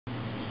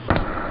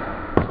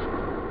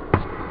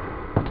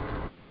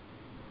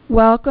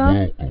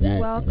Welcome to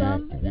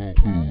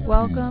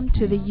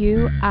the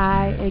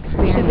UI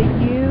experience.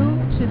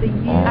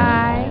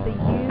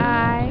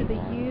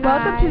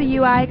 Welcome to the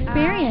UI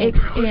experience.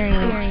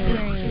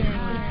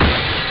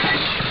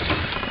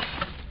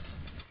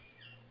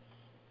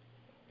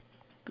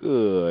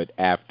 Good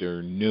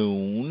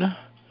afternoon,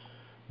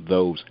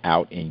 those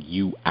out in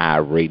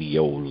UI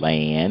Radio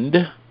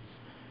Land,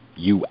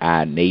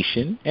 UI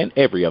Nation, and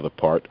every other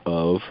part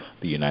of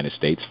the United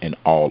States and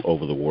all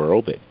over the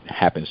world that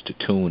happens to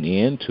tune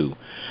in to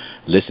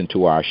listen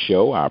to our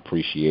show. I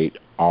appreciate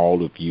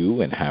all of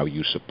you and how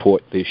you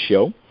support this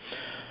show.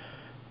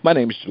 My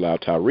name is Jalal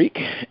Tariq,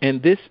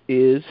 and this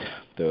is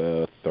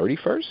the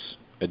 31st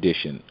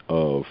edition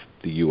of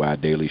the UI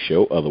Daily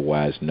Show,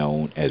 otherwise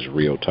known as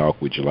Real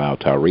Talk with Jalal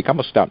Tariq. I'm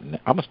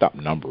gonna stop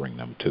numbering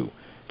them too,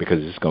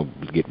 because it's going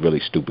to get really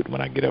stupid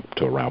when I get up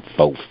to around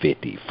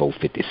 450,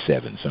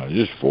 457. So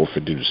just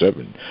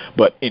 457.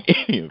 But in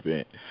any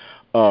event,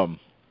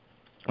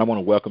 I want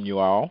to welcome you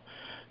all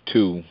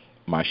to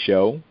my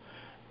show,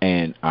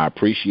 and I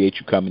appreciate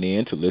you coming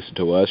in to listen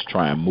to us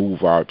try and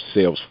move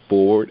ourselves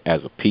forward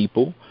as a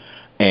people.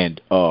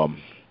 And I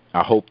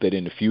hope that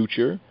in the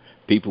future,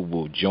 people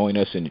will join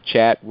us in the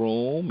chat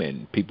room,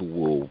 and people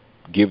will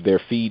give their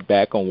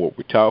feedback on what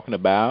we're talking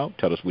about,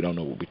 tell us we don't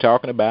know what we're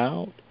talking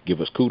about,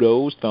 give us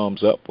kudos,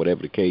 thumbs up,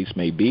 whatever the case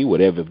may be,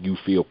 whatever you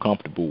feel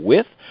comfortable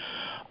with.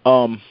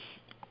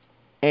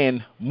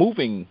 And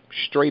moving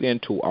straight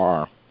into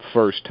our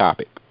first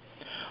topic,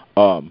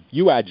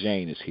 UI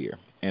Jane is here.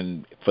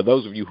 And for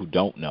those of you who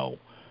don't know,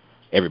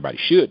 everybody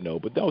should know,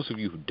 but those of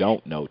you who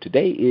don't know,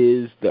 today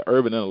is the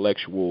Urban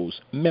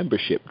Intellectuals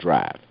membership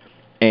drive.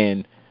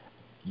 And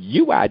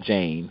UI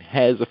Jane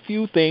has a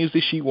few things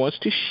that she wants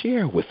to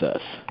share with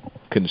us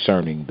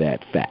concerning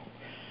that fact.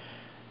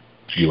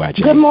 UI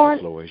Jane, good morning.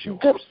 The floor is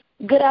yours.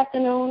 Good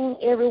afternoon,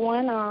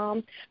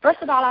 everyone.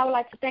 First of all, I would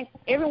like to thank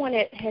everyone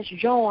that has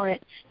joined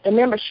the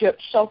membership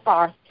so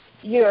far.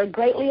 You're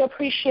greatly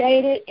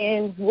appreciated,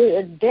 and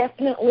we're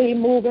definitely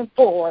moving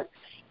forward.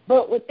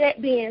 But with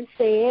that being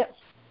said,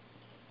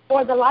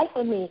 for the life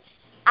of me,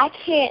 I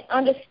can't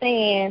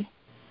understand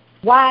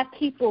why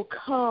people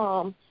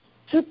come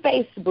to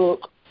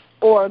Facebook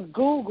or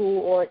Google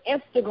or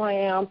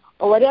Instagram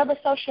or whatever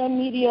social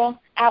media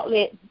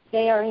outlet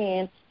they are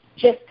in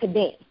just to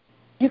vent.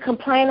 You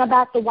complain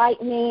about the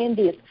white man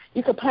this.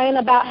 You complain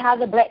about how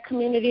the black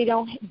community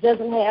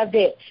doesn't have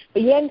that.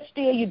 But yet and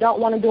still you don't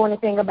want to do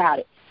anything about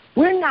it.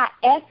 We're not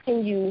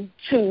asking you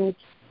to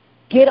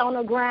get on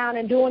the ground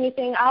and do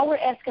anything. All we're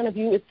asking of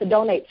you is to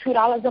donate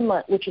 $2 a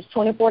month, which is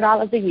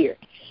 $24 a year.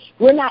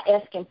 We're not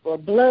asking for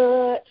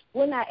blood.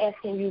 We're not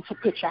asking you to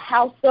put your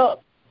house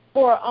up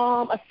for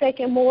a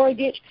second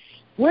mortgage.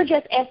 We're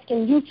just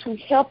asking you to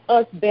help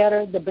us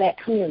better the black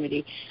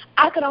community.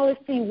 I could only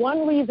see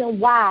one reason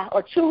why,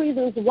 or two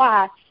reasons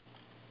why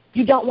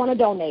you don't want to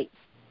donate.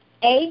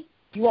 A,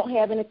 you won't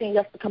have anything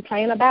else to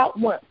complain about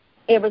once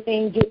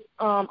everything gets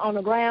on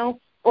the ground.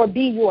 Or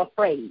B, you're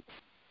afraid.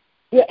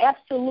 You're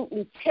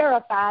absolutely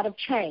terrified of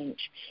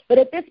change. But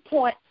at this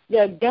point,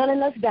 they're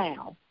gunning us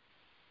down.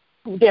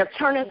 They're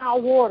turning our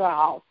water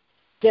off.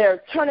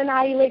 They're turning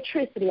our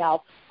electricity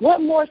off.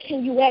 What more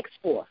can you ask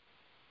for?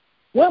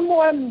 What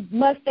more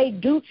must they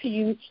do to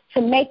you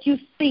to make you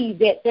see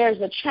that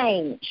there's a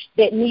change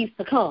that needs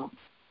to come?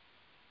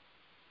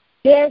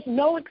 There's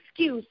no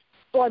excuse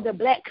for the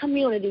black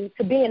community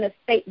to be in the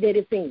state that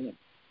it's in.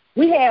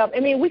 We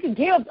could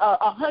give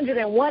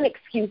 101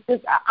 excuses.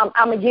 I'm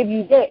going to give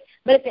you that.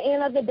 But at the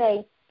end of the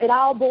day, it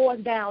all boils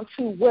down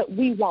to what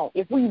we want,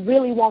 if we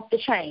really want the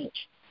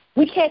change.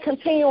 We can't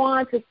continue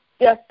on to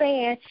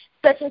saying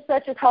such and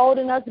such is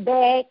holding us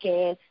back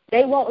and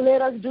they won't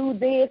let us do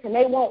this and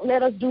they won't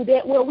let us do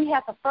that. Well, we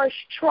have to first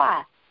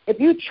try. If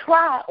you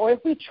try, or if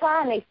we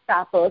try and they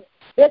stop us,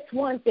 that's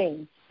one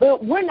thing.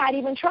 But we're not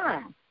even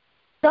trying.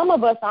 Some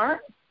of us aren't.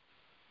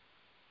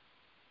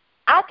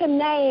 I can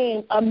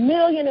name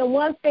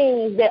 1,000,001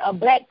 things that a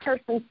black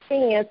person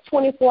spends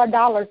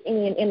 $24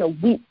 in a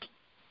week,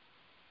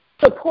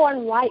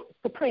 supporting white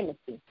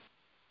supremacy.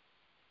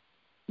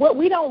 What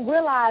we don't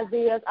realize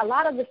is a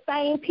lot of the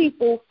same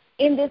people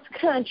in this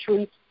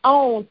country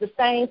own the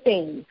same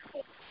things.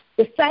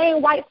 The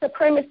same white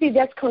supremacy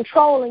that's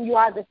controlling you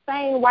are the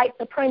same white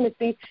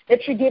supremacy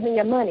that you're giving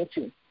your money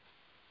to.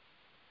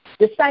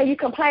 The same, you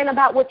complain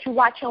about what you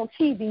watch on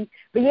TV,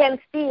 but yet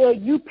still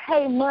you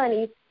pay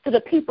money to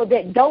the people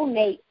that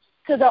donate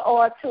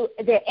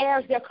that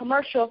airs their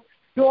commercial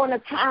during the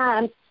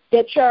time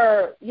that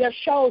your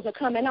shows are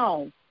coming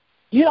on.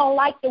 You don't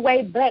like the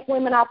way black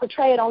women are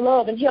portrayed on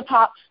Love and Hip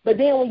Hop, but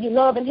then when you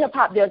Love and Hip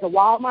Hop, there's a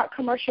Walmart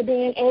commercial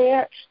being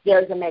aired,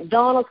 there's a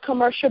McDonald's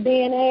commercial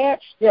being aired,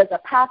 there's a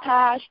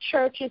Popeyes,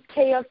 Church's,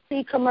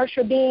 KFC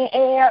commercial being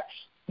aired.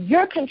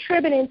 You're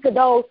contributing to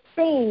those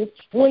things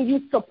when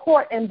you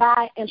support and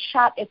buy and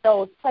shop at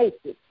those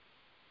places.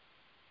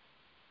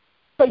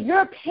 So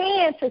you're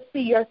paying to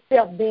see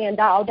yourself being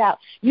dogged out.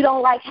 You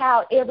don't like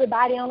how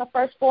everybody on the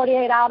first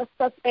 48 hours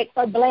suspects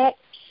are black,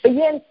 but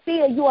yet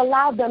still you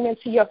allow them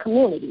into your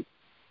community.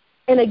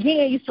 And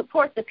again, you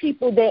support the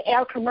people that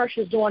air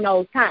commercials during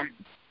those times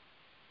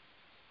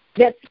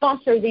that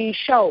sponsor these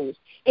shows.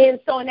 And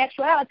so in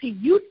actuality,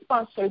 you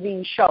sponsor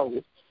these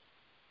shows.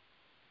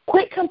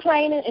 Quit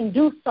complaining and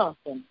do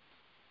something.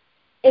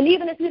 And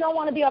even if you don't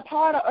want to be a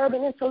part of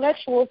Urban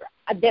Intellectuals,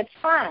 that's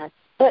fine.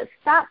 But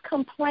stop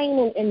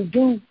complaining and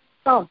do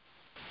something.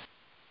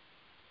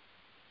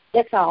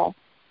 That's all.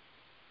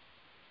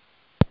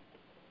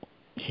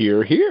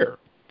 Hear, hear.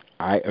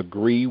 I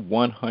agree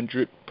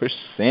 100%.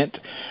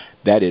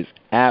 That is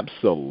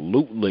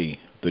absolutely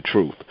the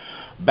truth.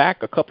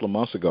 Back a couple of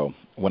months ago,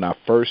 when I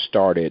first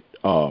started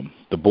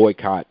the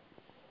boycott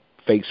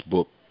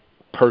Facebook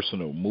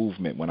personal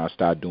movement, when I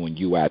started doing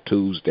UI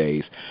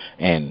Tuesdays,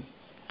 and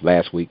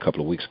last week, a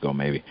couple of weeks ago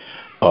maybe,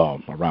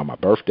 around my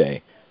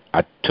birthday,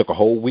 I took a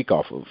whole week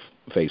off of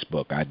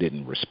Facebook. I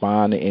didn't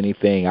respond to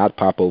anything. I'd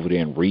pop over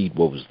there and read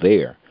what was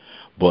there.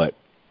 But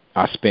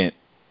I spent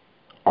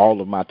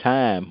all of my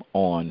time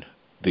on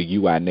the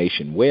UI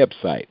Nation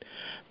website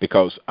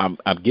because I'm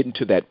getting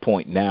to that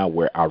point now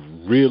where I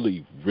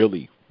really,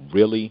 really,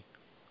 really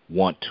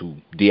want to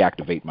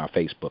deactivate my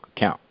Facebook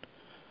account.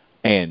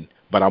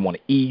 But I want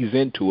to ease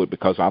into it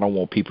because I don't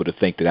want people to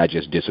think that I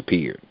just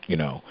disappeared,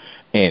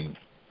 And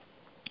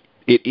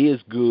it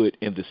is good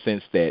in the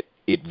sense that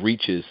it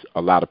reaches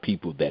a lot of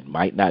people that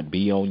might not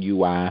be on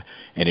UI,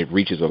 and it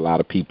reaches a lot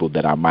of people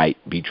that I might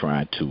be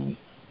trying to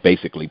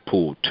basically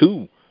pull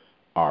to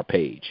our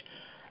page.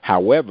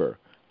 However,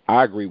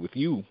 I agree with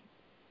you.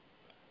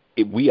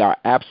 We are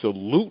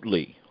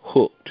absolutely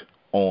hooked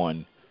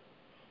on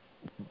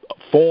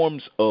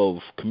forms of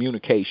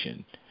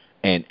communication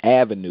and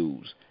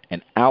avenues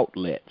and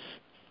outlets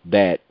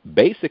that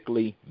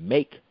basically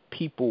make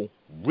people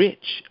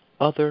rich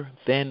other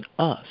than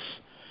us.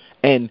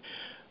 And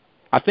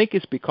I think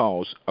it's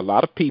because a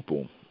lot of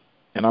people,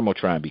 and I'm going to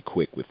try and be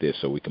quick with this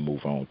so we can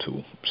move on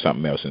to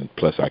something else, and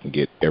plus I can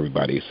get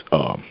everybody's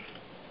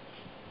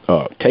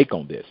take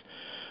on this.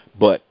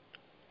 But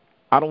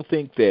I don't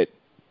think that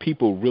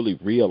people really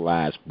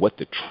realize what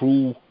the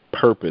true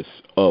purpose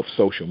of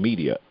social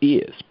media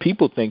is.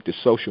 People think that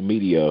social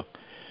media,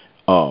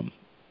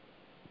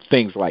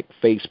 things like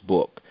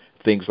Facebook,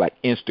 things like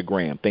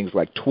Instagram, things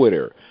like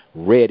Twitter,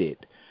 Reddit,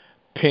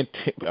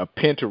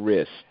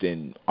 Pinterest,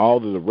 and all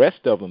of the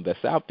rest of them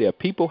that's out there,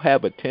 people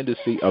have a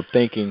tendency of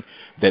thinking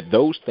that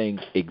those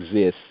things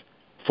exist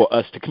for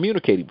us to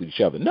communicate with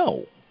each other.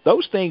 No,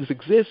 those things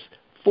exist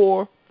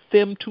for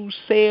them to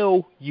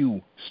sell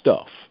you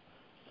stuff.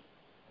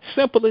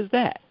 Simple as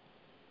that.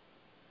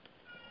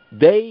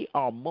 They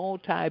are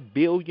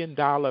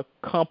multi-billion-dollar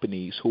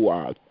companies who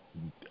are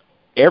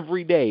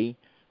every day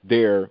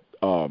they're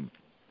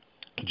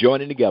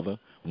joining together.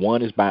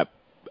 One is by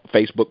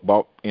Facebook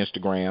bought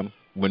Instagram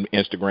when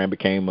Instagram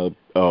became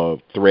a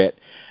threat,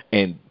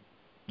 and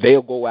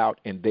they'll go out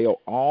and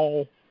they'll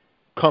all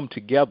come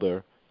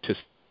together to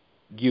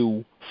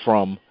you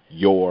from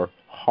your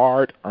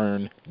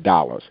hard-earned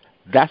dollars.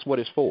 That's what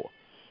it's for.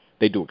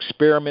 They do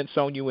experiments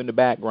on you in the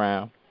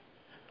background.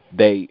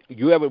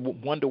 You ever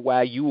wonder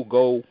why you will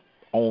go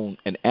on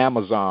an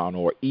Amazon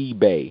or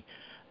eBay,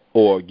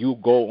 or you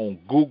go on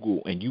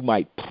Google and you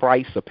might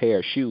price a pair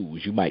of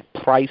shoes, you might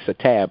price a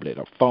tablet,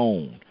 a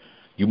phone,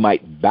 you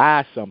might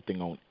buy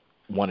something on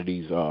one of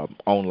these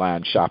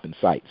online shopping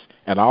sites,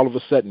 and all of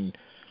a sudden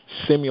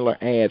similar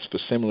ads for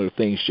similar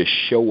things just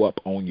show up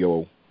on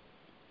your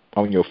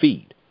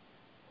feed.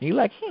 And you're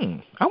like,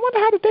 I wonder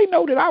how did they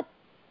know that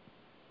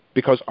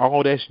because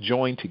all that's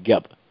joined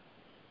together.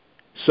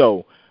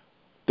 So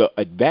the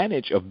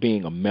advantage of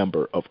being a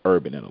member of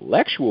Urban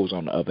Intellectuals,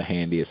 on the other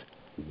hand, is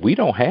we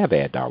don't have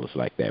ad dollars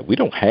like that. We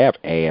don't have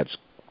ads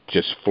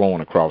just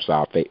flowing across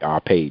our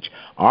page.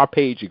 Our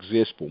page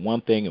exists for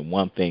one thing and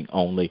one thing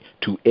only,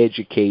 to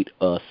educate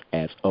us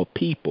as a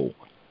people,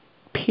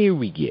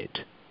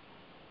 period.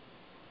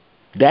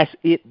 That's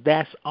it.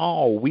 That's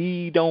all.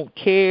 We don't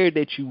care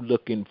that you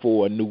looking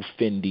for a new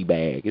Fendi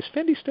bag. Is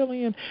Fendi still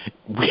in?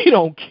 We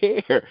don't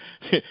care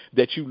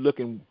that you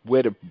looking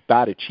where to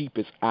buy the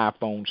cheapest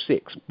iPhone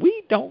 6.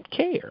 We don't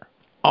care.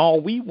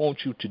 All we want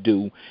you to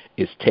do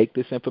is take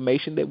this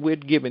information that we're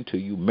giving to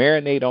you,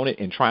 marinate on it,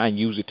 and try and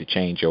use it to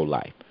change your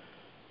life.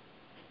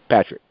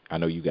 Patrick, I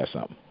know you got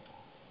something.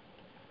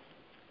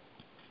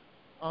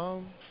 I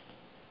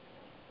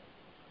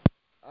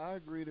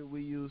agree that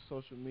we use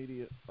social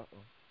media.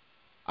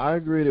 I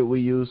agree that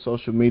we use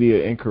social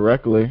media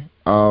incorrectly.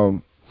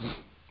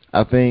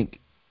 I think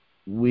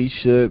we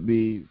should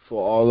be,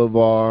 for all of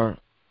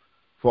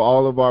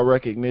our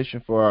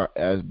recognition for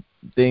as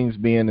things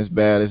being as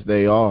bad as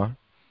they are,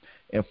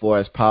 and for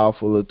as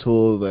powerful a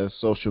tool as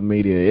social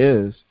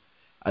media is,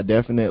 I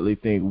definitely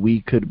think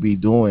we could be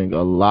doing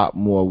a lot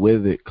more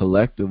with it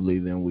collectively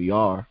than we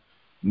are.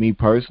 Me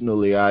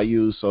personally, I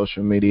use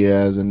social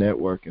media as a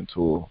networking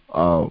tool.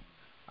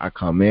 I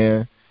come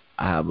in,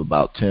 I have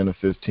about 10 or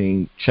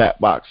 15 chat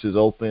boxes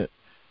open.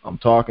 I'm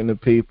talking to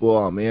people.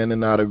 I'm in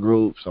and out of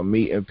groups. I'm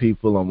meeting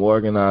people. I'm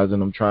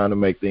organizing. I'm trying to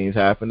make things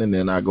happen, and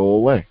then I go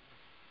away.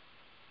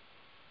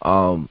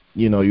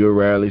 You'll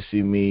rarely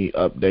see me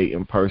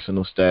updating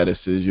personal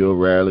statuses. You'll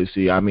rarely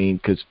see,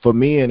 because for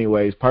me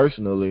anyways,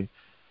 personally,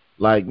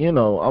 like,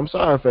 I'm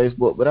sorry,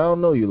 Facebook, but I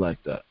don't know you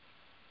like that.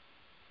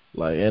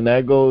 Like, and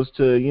that goes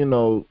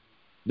to,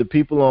 the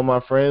people on my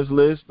friends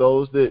list,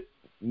 those that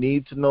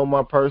need to know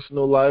my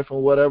personal life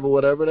and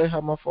whatever, they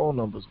have my phone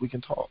numbers. We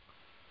can talk.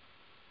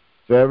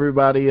 For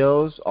everybody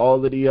else,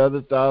 all of the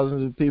other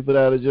thousands of people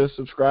that are just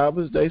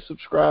subscribers, they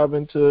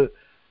subscribing to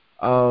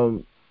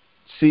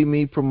see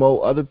me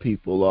promote other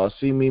people or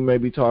see me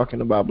maybe talking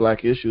about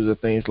black issues or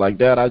things like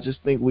that. I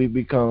just think we've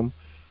become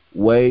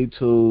way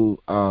too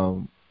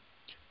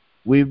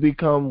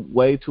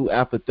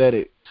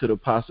apathetic to the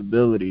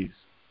possibilities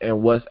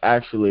and what's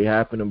actually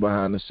happening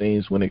behind the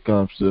scenes when it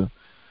comes to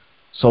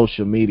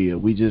social media.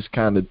 We just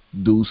kind of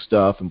do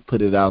stuff and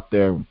put it out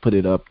there and put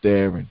it up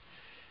there and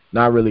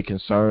not really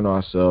concern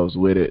ourselves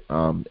with it.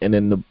 And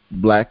in the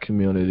black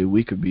community,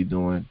 we could be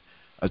doing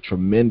a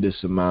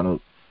tremendous amount of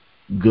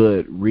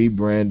good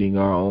rebranding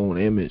our own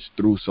image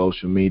through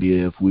social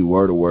media if we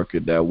were to work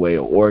it that way,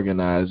 or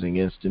organizing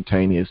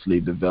instantaneously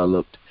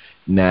developed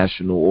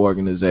national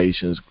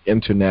organizations,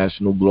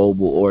 international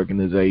global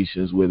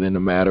organizations within a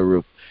matter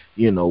of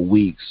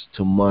weeks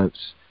to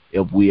months.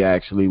 If we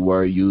actually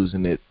were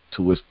using it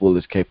to its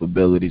fullest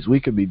capabilities, we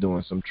could be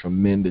doing some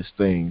tremendous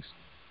things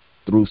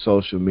through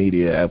social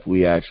media if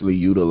we actually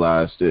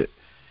utilized it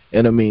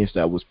in a means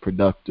that was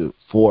productive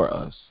for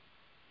us.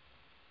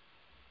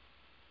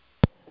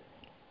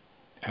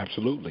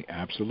 Absolutely.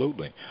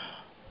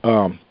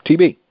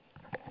 TB,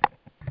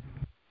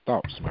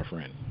 thoughts, my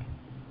friend?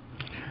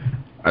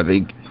 I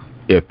think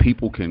if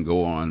people can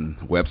go on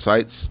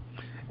websites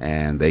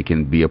and they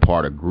can be a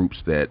part of groups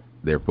that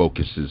their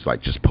focus is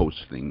like just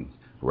posting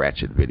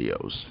ratchet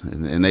videos,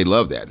 and they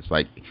love that. It's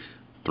like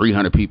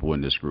 300 people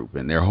in this group,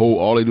 and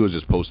all they do is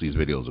just post these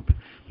videos of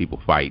people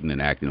fighting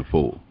and acting a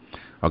fool.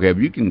 Okay, if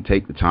you can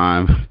take the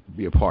time to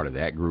be a part of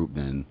that group,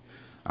 then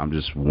I'm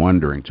just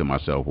wondering to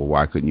myself, well,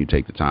 why couldn't you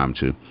take the time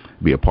to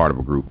be a part of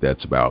a group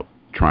that's about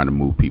trying to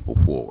move people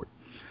forward?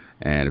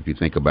 And if you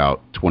think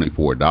about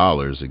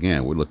 $24,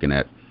 again, we're looking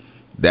at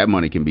that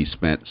money can be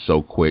spent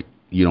so quick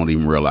you don't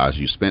even realize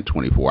you spent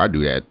 $24. I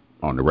do that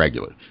on the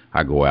regular.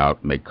 I go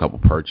out, make a couple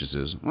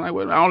purchases. I'm like,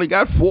 well, I only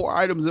got 4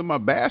 items in my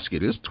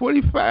basket. It's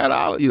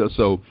 $25.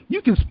 So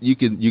you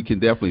can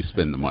definitely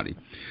spend the money.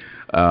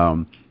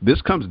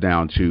 This comes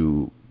down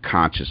to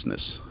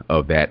consciousness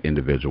of that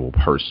individual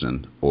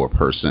person or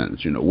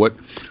persons.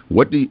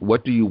 What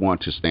do you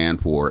want to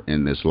stand for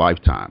in this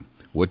lifetime?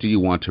 What do you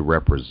want to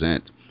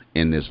represent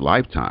in this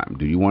lifetime?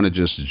 Do you want to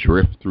just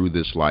drift through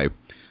this life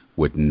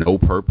with no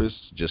purpose,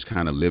 just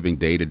kind of living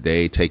day to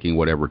day, taking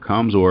whatever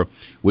comes, or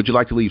would you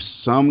like to leave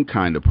some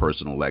kind of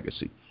personal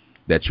legacy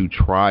that you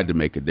tried to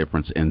make a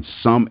difference in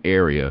some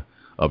area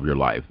of your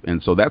life?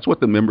 And so that's what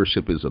the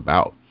membership is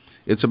about.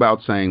 It's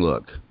about saying,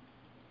 look,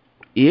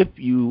 if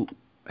you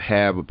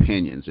have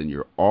opinions and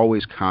you're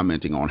always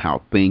commenting on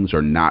how things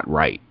are not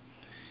right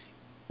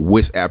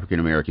with African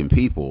American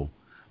people,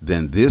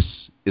 then this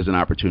is an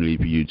opportunity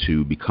for you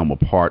to become a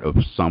part of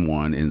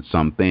someone and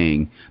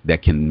something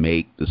that can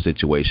make the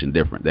situation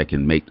different, that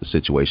can make the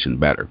situation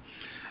better.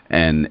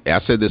 And I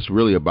said this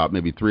really about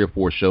maybe 3 or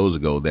 4 shows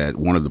ago, that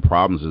one of the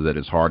problems is that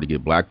it's hard to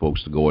get black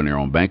folks to go in their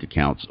own bank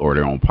accounts or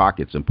their own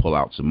pockets and pull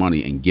out some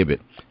money and give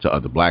it to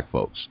other black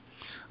folks.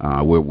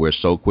 We're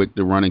so quick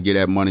to run and get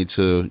that money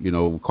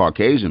to,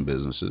 Caucasian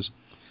businesses,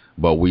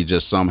 but we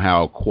just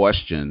somehow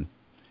question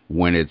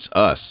when it's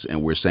us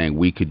and we're saying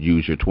we could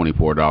use your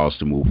 $24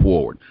 to move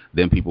forward.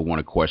 Then people want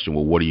to question,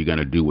 well, what are you going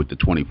to do with the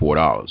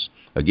 $24?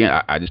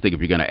 Again, I just think if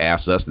you're going to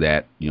ask us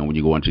that, when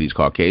you go into these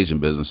Caucasian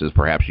businesses,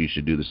 perhaps you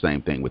should do the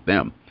same thing with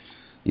them.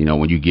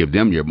 When you give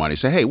them your money,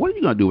 say, hey, what are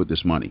you going to do with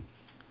this money?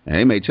 And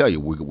they may tell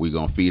you, we're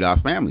going to feed our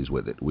families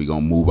with it. We're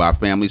going to move our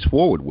families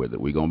forward with it.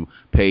 We're going to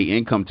pay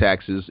income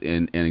taxes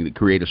and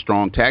create a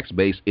strong tax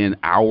base in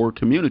our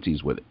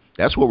communities with it.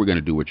 That's what we're going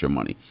to do with your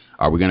money.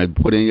 Are we going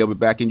to put any of it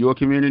back in your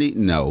community?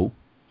 No,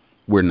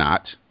 we're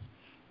not.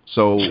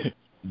 So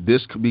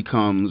this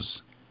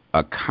becomes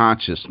a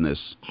consciousness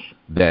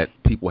that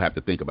people have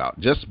to think about.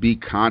 Just be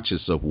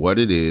conscious of what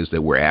it is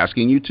that we're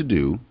asking you to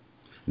do,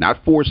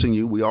 not forcing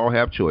you. We all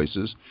have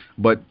choices,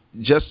 but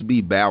just be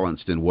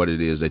balanced in what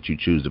it is that you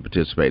choose to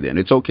participate in.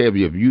 It's okay if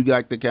you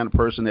like the kind of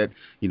person that,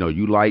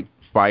 you like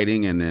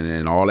fighting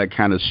and all that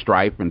kind of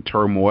strife and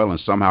turmoil, and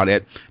somehow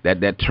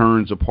that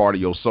turns a part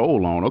of your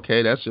soul on.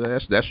 Okay, that's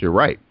your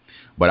right.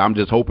 But I'm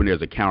just hoping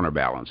there's a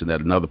counterbalance, and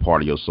that another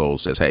part of your soul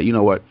says, hey, you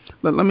know what?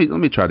 Let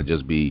me try to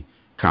just be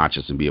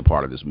conscious and be a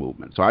part of this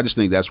movement. So I just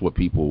think that's what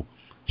people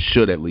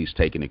should at least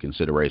take into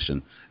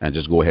consideration, and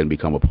just go ahead and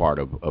become a part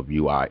of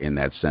UI in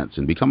that sense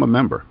and become a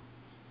member.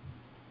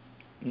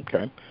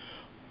 Okay.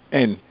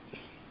 And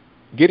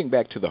getting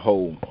back to the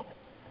whole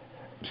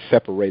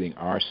separating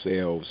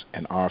ourselves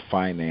and our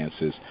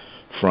finances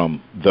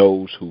from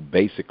those who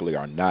basically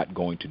are not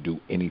going to do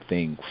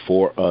anything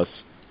for us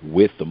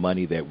with the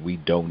money that we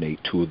donate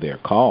to their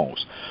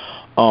cause.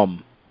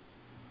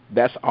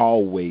 That's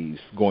always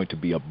going to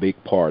be a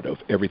big part of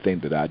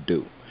everything that I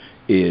do,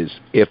 is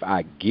if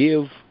I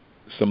give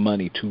some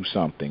money to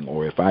something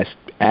or if I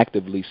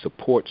actively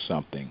support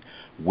something,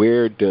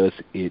 where does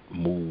it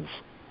move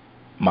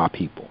my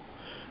people?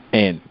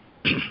 And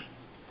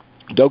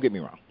don't get me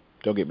wrong.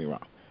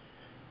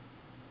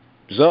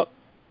 Zuck,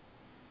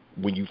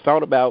 when you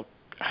thought about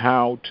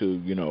how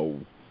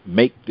to,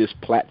 make this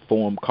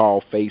platform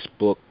called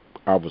Facebook,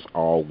 I was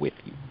all with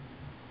you.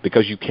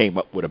 Because you came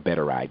up with a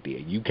better idea.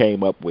 You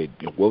came up with,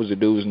 what was the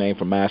dude's name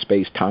from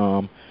MySpace,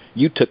 Tom?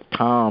 You took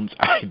Tom's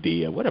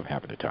idea. Whatever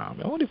happened to Tom?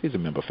 I wonder if he's a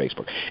member of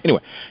Facebook.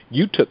 Anyway,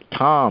 you took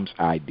Tom's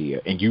idea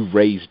and you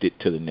raised it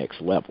to the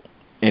next level.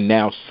 And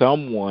now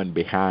someone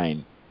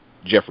behind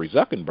Jeffrey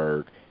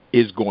Zuckerberg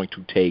is going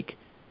to take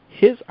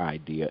his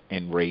idea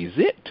and raise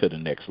it to the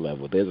next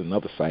level. There's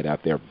another site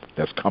out there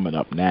that's coming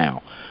up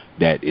now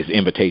that is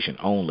invitation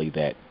only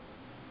that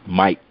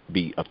might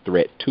be a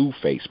threat to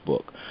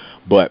Facebook.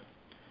 But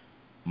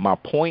my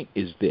point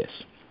is this.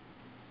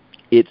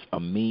 It's a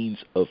means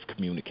of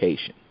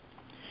communication.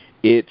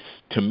 It's,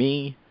 to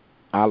me,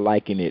 I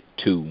liken it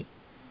to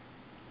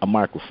a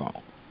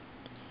microphone.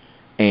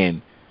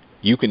 And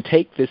you can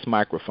take this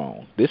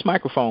microphone. This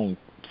microphone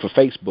for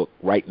Facebook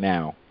right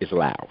now is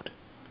loud.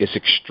 It's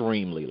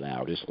extremely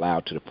loud. It's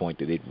loud to the point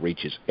that it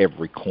reaches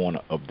every corner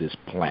of this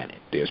planet.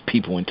 There's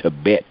people in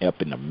Tibet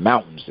up in the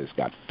mountains that's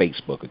got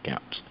Facebook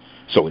accounts.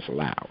 So it's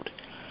loud.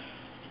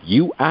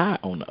 UI,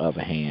 on the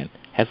other hand,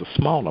 has a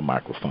smaller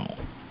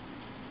microphone.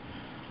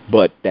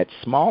 But that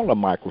smaller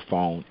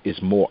microphone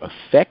is more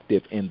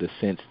effective in the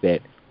sense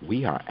that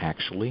we are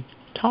actually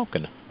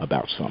talking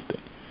about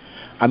something.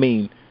 I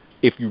mean,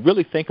 if you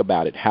really think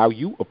about it, how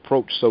you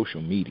approach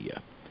social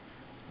media,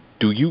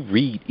 do you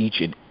read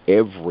each and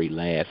every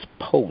last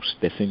post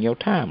that's in your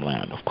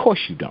timeline? Of course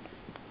you don't.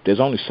 There's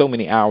only so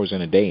many hours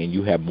in a day, and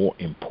you have more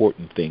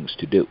important things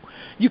to do.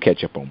 You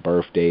catch up on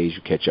birthdays,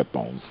 you catch up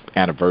on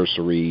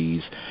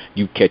anniversaries,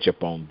 you catch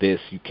up on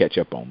this, you catch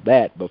up on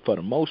that. But for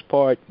the most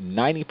part,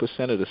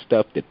 90% of the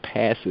stuff that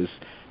passes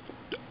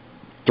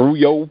through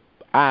your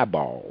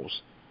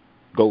eyeballs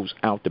goes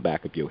out the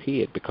back of your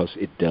head because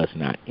it does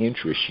not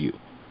interest you.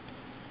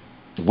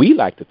 We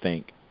like to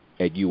think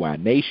at UI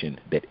Nation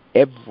that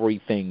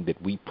everything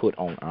that we put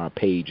on our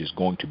page is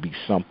going to be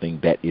something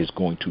that is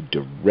going to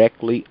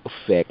directly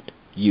affect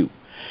you.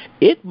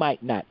 It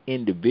might not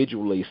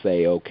individually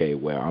say, okay,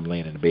 well, I'm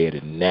laying in the bed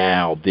and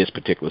now this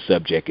particular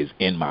subject is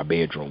in my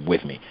bedroom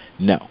with me.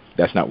 No,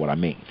 that's not what I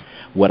mean.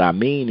 What I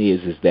mean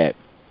is that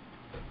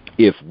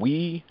if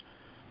we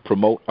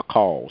promote a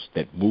cause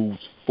that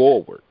moves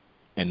forward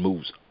and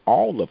moves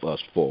all of us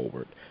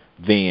forward,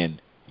 then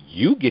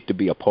you get to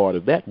be a part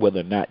of that whether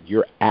or not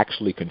you're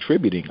actually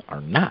contributing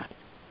or not.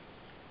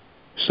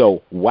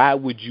 So why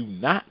would you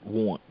not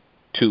want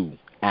to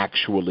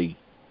actually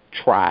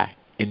try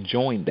and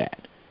join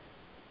that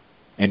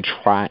and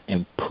try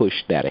and push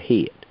that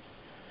ahead?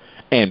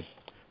 And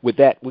with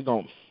that, we're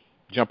going to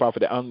jump off of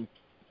that.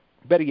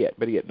 Better yet,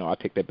 no, I'll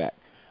take that back.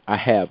 I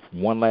have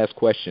one last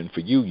question for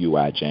you,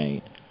 UI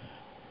Jane.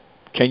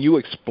 Can you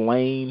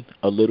explain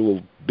a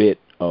little bit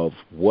of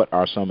what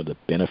are some of the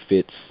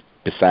benefits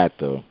besides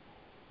the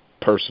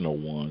personal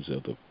ones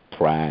of the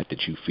pride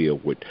that you feel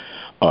with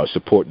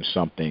supporting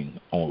something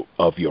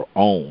of your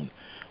own?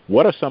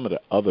 What are some of the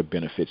other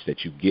benefits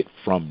that you get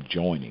from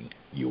joining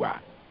UI?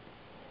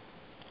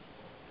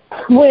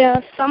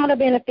 Well, some of the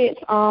benefits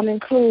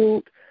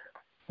include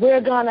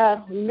we're going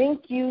to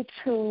link you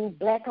to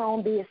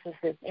black-owned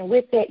businesses, and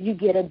with that you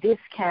get a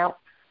discount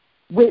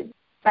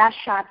by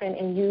shopping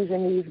and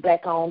using these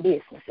black-owned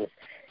businesses.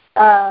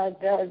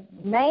 The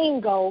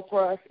main goal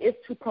for us is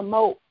to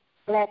promote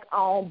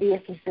black-owned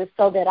businesses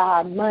so that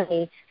our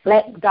money,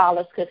 black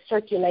dollars, could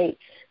circulate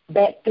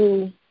back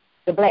through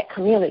the black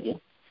community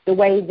the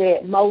way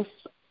that most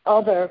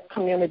other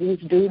communities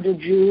do, the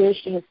Jewish,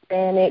 the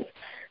Hispanics,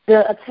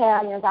 the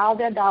Italians. All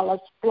their dollars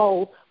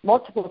flow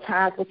multiple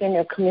times within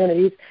their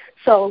communities.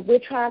 So we're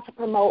trying to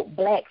promote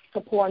blacks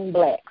supporting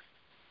blacks.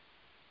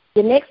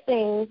 The next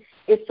thing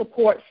is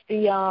supports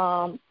the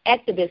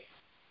activist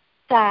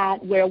side,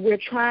 where we're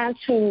trying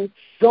to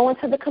go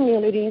into the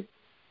communities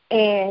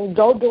and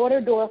go door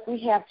to door if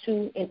we have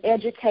to and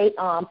educate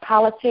on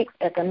politics,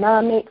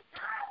 economics,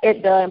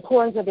 the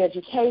importance of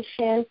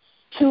education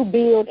to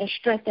build and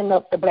strengthen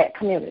up the black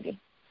community.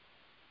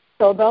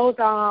 So those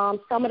are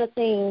some of the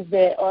things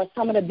that are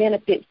some of the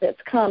benefits that's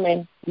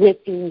coming with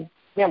the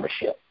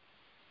membership.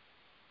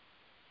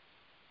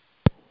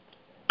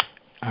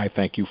 I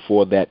thank you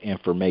for that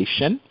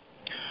information.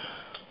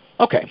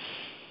 Okay.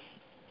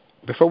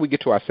 Before we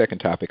get to our second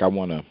topic, I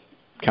want to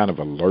kind of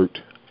alert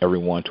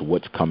everyone to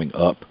what's coming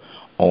up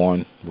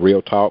on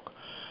Real Talk.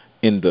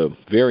 In the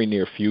very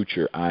near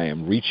future, I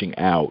am reaching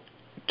out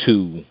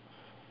to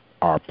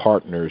our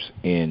partners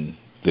in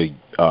the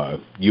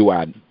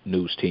UI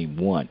News Team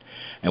 1.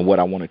 And what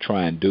I want to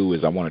try and do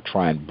is I want to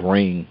try and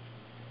bring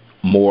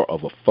more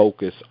of a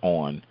focus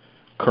on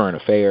current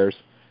affairs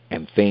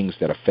and things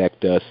that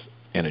affect us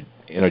in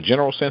a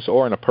general sense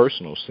or in a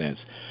personal sense.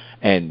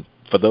 And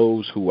for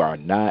those who are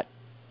not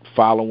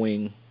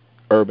following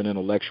urban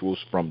intellectuals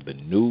from the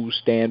news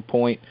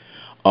standpoint.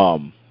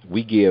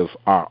 We give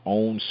our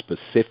own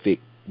specific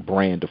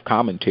brand of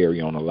commentary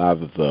on a lot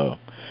of the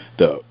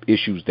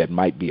issues that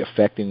might be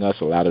affecting us,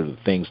 a lot of the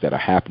things that are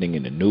happening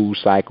in the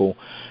news cycle.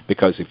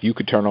 Because if you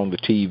could turn on the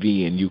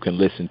TV and you can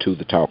listen to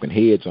the talking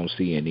heads on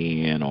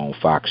CNN, on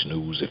Fox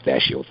News, if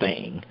that's your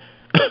thing,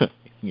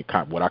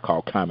 what I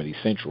call Comedy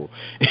Central,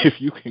 if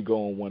you can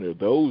go on one of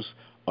those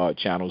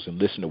channels and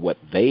listen to what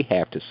they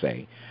have to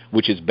say,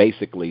 which is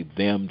basically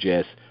them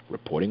just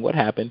reporting what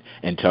happened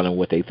and telling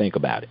what they think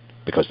about it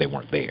because they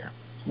weren't there.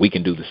 We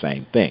can do the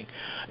same thing.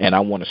 And I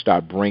want to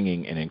start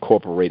bringing and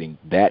incorporating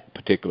that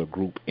particular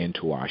group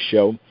into our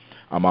show.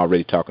 I'm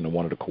already talking to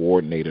one of the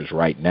coordinators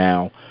right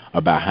now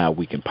about how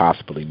we can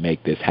possibly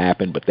make this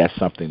happen, but that's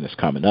something that's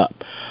coming up,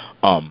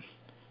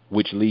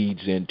 which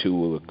leads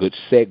into a good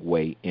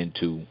segue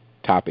into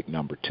topic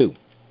number 2.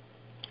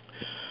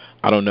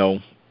 I don't know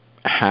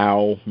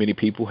how many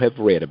people have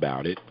read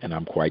about it, and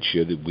I'm quite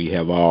sure that we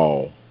have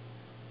all,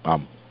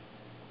 I'm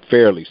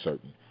fairly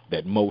certain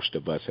that most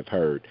of us have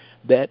heard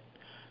that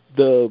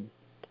the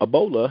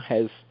Ebola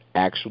has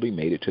actually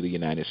made it to the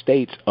United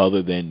States,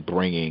 other than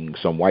bringing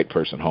some white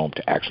person home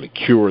to actually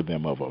cure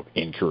them of an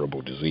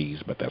incurable disease,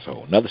 but that's a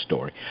whole other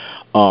story.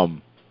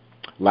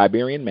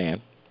 Liberian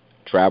man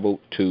traveled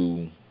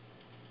to,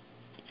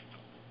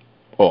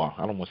 I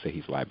don't want to say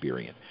he's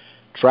Liberian,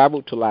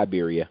 traveled to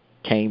Liberia,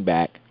 came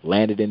back,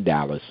 landed in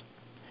Dallas.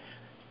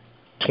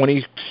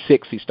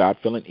 26, he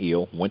started feeling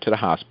ill, went to the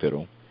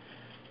hospital.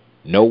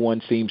 No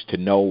one seems to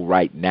know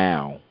right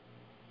now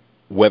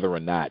whether or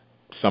not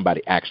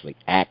somebody actually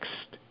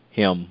asked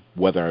him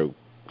whether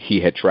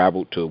he had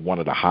traveled to one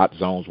of the hot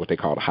zones, what they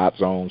call the hot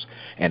zones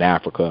in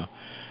Africa,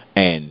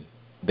 and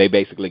they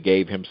basically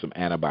gave him some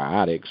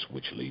antibiotics,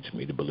 which leads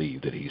me to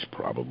believe that he's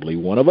probably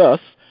one of us.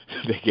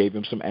 They gave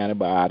him some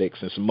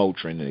antibiotics and some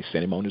Motrin, and they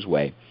sent him on his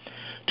way.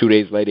 2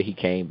 days later, he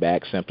came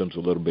back, symptoms a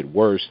little bit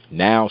worse.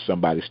 Now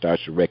somebody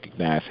starts to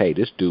recognize, hey,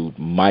 this dude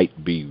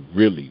might be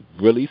really,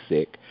 really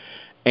sick,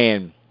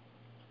 and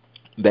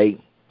they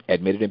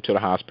admitted him to the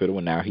hospital,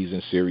 and now he's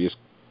in serious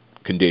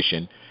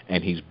condition,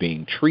 and he's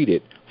being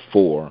treated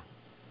for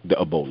the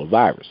Ebola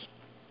virus.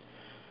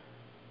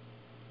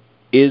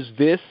 Is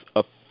this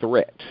a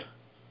threat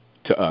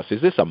to us?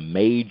 Is this a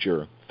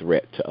major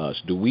threat to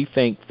us? Do we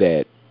think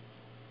that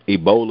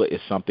Ebola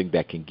is something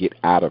that can get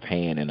out of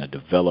hand in a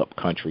developed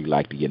country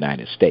like the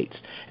United States?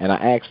 And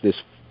I ask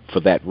this for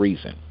that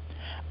reason.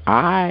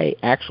 I've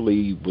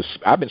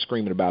been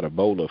screaming about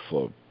Ebola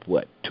for,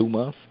 2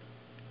 months?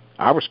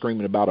 I was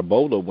screaming about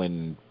Ebola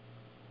when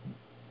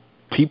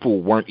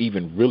people weren't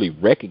even really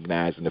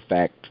recognizing the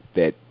fact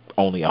that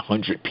only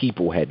 100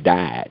 people had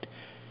died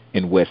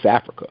in West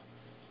Africa.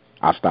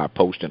 I started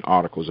posting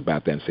articles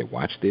about that and said,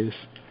 watch this,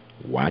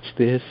 watch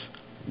this,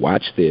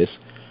 watch this.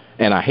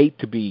 And I hate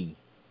to be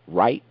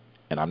right,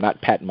 and I'm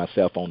not patting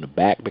myself on the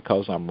back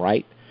because I'm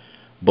right,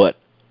 but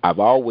I've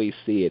always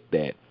said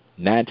that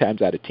 9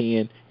 times out of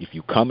 10, if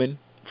you're coming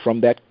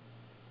from that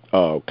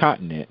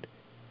continent,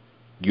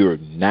 you're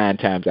 9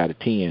 times out of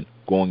 10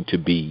 going to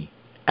be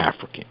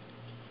African.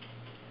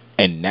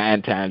 And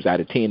 9 times out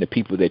of 10, the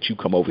people that you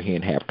come over here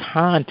and have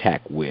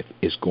contact with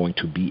is going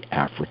to be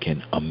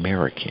African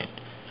American.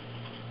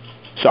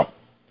 So,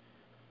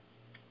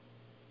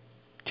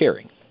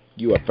 Terry,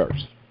 you up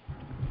first.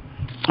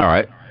 All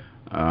right.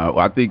 Well,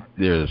 I think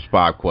there's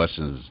 5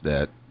 questions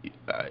that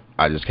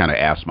I just kind of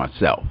asked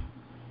myself,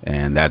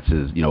 and that's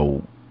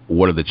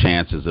what are the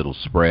chances it'll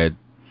spread?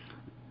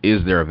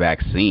 Is there a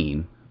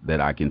vaccine that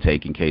I can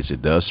take in case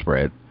it does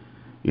spread?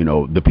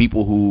 The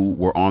people who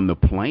were on the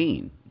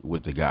plane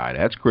with the guy,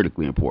 that's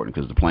critically important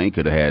because the plane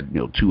could have had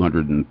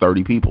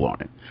 230 people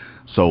on it.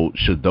 So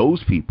should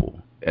those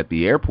people at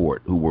the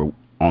airport who were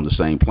on the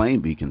same plane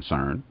be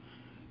concerned?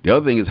 The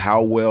other thing is,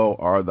 how well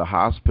are the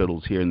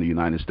hospitals here in the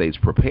United States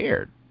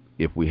prepared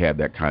if we have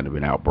that kind of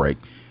an outbreak?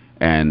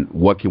 And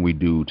what can we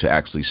do to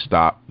actually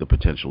stop the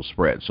potential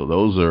spread? So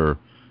those are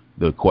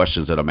the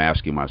questions that I'm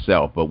asking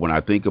myself. But when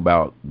I think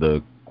about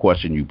the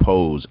question you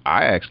pose,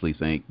 I actually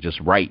think just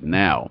right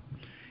now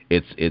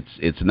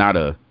it's not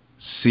a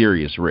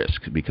serious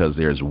risk because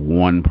there's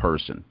one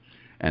person,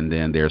 and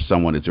then there's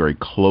someone that's very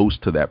close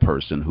to that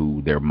person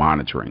who they're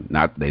monitoring.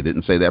 They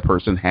didn't say that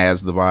person has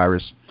the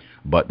virus,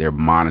 but they're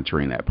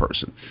monitoring that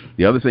person.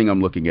 The other thing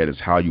I'm looking at is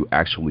how you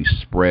actually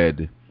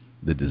spread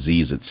the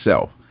disease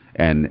itself,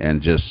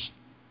 and just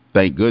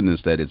thank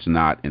goodness that it's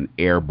not an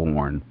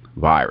airborne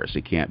virus.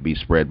 It can't be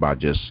spread by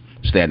just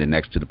standing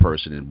next to the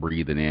person and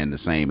breathing in the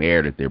same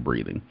air that they're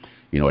breathing.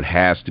 It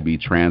has to be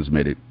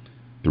transmitted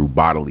through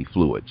bodily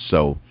fluids.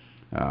 So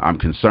I'm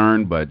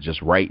concerned, but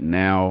just right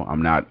now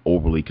I'm not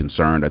overly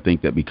concerned. I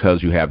think that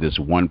because you have this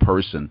one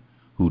person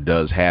who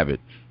does have it,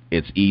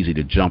 it's easy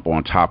to jump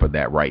on top of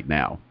that right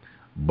now.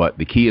 But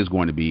the key is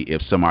going to be,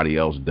 if somebody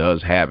else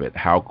does have it,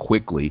 how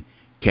quickly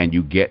can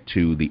you get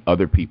to the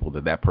other people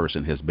that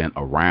person has been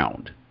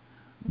around?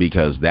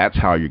 Because that's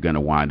how you're going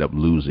to wind up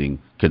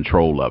losing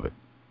control of it.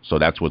 So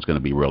that's what's going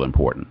to be real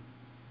important.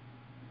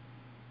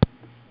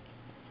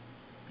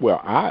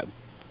 Well, I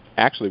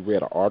actually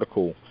read an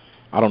article.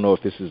 I don't know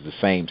if this is the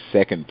same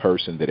second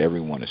person that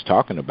everyone is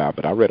talking about,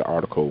 but I read an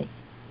article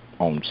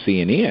on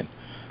CNN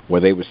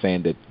where they were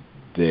saying that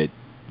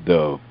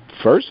the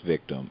first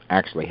victim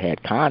actually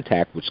had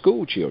contact with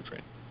school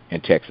children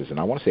in Texas, and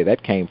I want to say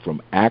that came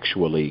from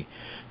actually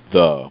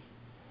the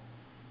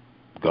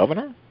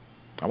governor.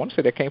 I want to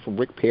say that came from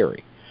Rick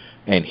Perry,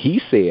 and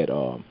he said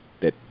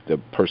that the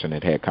person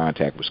had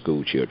contact with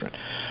school children.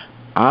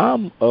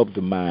 I'm of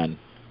the mind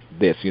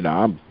this,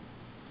 I'm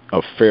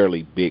a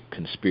fairly big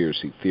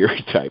conspiracy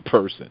theory type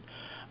person.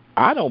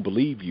 I don't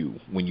believe you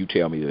when you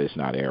tell me that it's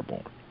not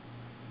airborne,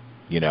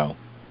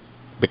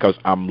 because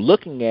I'm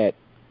looking at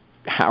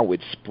how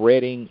it's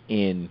spreading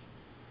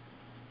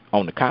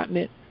on the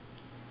continent,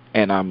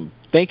 and I'm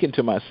thinking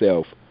to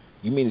myself,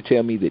 you mean to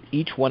tell me that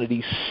each one of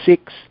these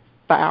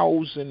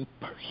 6,000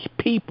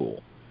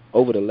 people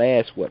over the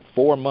last,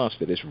 4 months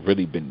that it's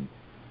really been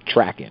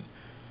tracking,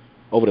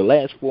 over the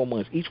last 4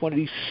 months, each one of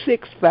these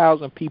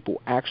 6,000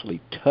 people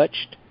actually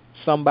touched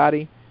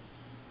somebody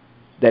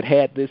that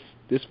had this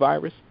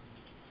virus?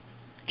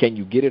 Can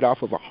you get it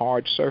off of a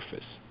hard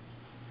surface?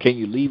 Can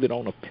you leave it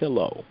on a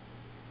pillow?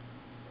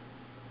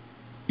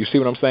 You see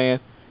what I'm saying?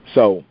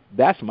 So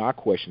that's my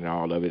question in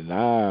all of it.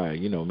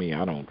 And you know me,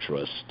 I don't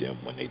trust them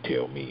when they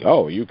tell me,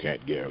 oh, you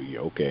can't get it.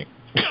 Okay.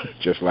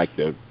 Just like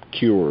the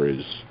cure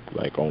is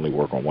like only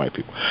work on white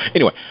people.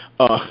 Anyway,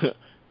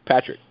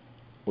 Patrick,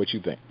 what you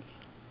think?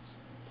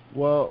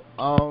 Well,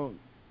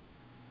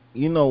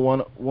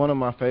 one of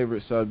my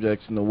favorite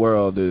subjects in the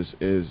world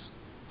is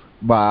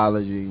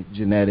biology,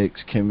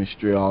 genetics,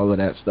 chemistry, all of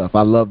that stuff.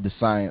 I love the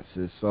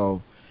sciences,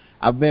 so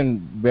I've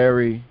been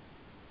very,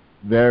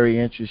 very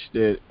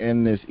interested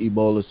in this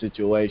Ebola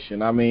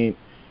situation. I mean,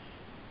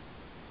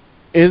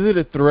 is it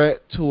a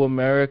threat to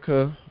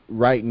America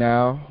right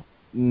now?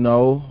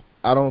 No,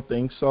 I don't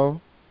think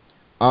so.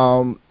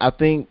 I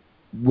think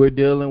we're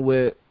dealing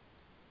with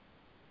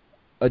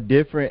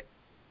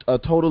a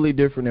totally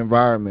different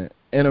environment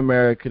in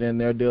America than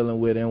they're dealing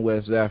with in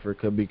West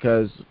Africa,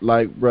 because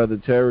like Brother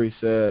Terry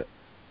said,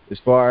 as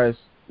far as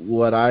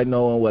what I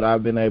know and what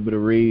I've been able to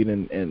read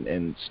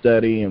and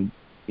study and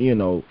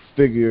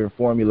figure and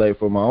formulate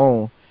for my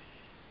own,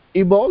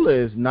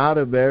 Ebola is not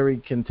a very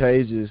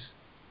contagious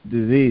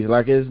disease.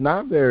 Like, it's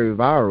not very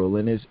viral,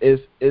 and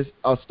it's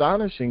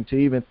astonishing to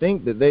even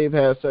think that they've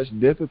had such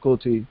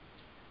difficulty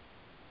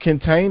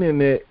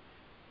containing it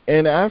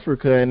in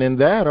Africa. And in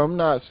that, I'm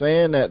not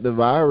saying that the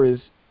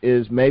virus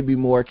is maybe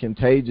more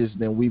contagious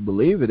than we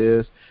believe it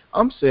is.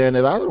 I'm saying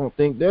that I don't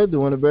think they're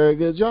doing a very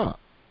good job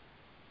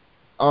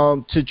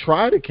to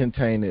try to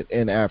contain it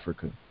in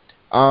Africa.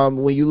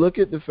 When you look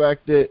at the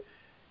fact that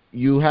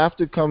you have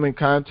to come in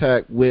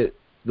contact with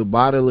the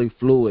bodily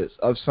fluids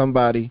of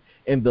somebody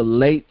in the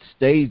late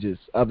stages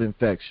of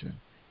infection,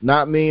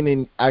 not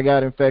meaning I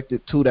got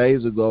infected 2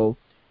 days ago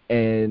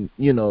and,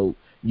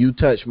 you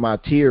touch my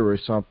tear or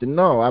something.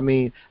 No, I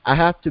mean, I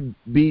have to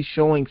be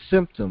showing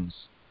symptoms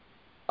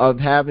of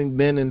having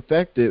been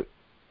infected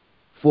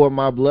for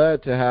my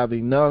blood to have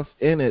enough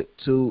in it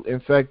to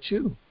infect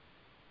you.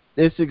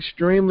 It's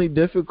extremely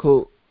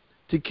difficult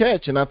to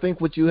catch, and I think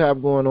what you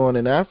have going on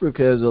in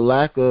Africa is a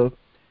lack of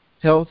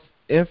health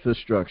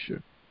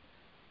infrastructure.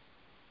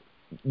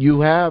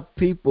 You have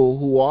people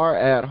who are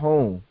at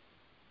home,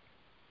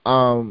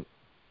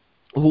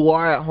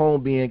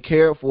 being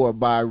cared for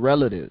by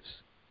relatives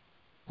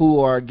who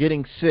are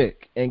getting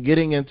sick and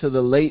getting into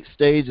the late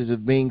stages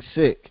of being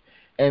sick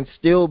and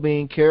still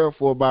being cared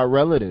for by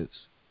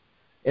relatives.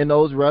 And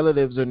those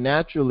relatives are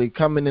naturally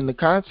coming into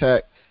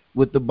contact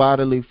with the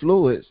bodily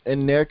fluids,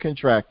 and they're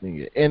contracting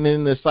it. And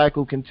then the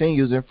cycle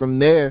continues, and from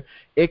there,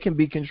 it can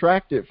be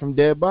contracted from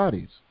dead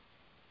bodies.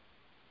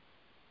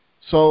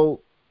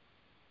 So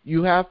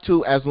you have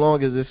to, as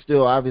long as it's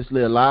still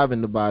obviously alive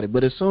in the body,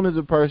 but as soon as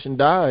a person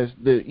dies,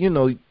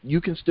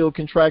 you can still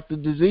contract the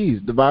disease.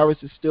 The virus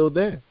is still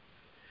there.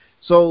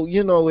 So,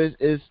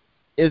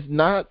 it's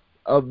not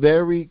a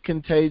very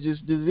contagious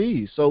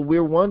disease. So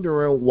we're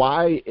wondering,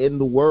 why in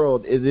the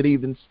world is it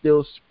even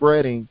still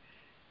spreading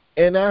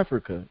in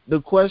Africa? The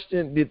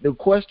question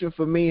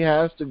for me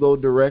has to go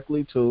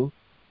directly to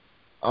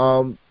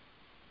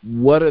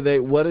what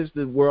is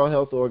the World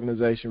Health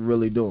Organization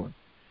really doing?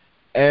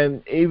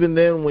 And even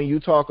then, when you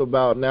talk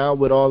about now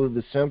with all of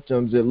the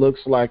symptoms, it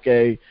looks like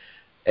there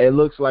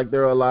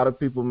are a lot of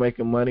people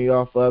making money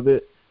off of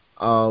it.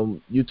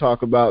 You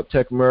talk about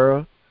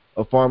Tecmura,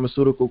 a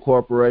pharmaceutical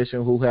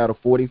corporation who had a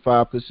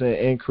 45%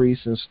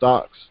 increase in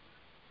stock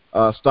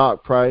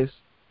price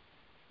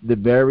the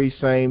very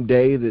same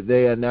day that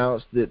they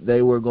announced that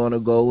they were going to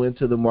go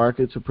into the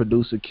market to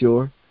produce a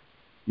cure.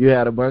 You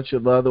had a bunch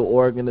of other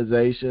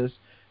organizations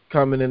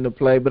coming into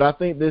play. But I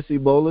think this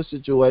Ebola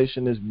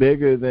situation is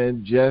bigger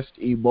than just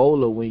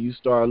Ebola when you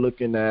start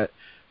looking at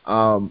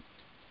the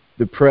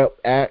PrEP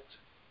Act,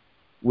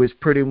 which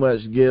pretty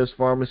much gives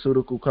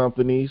pharmaceutical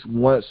companies,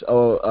 once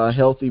a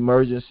health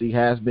emergency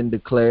has been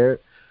declared,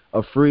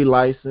 a free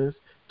license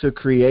to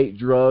create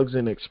drugs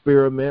and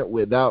experiment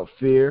without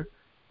fear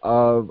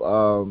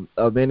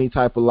of any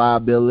type of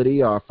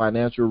liability or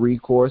financial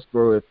recourse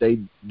for if they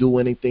do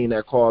anything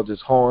that causes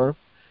harm.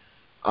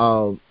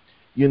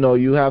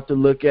 You have to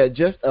look at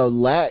just a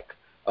lack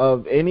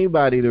of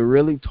anybody to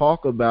really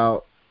talk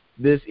about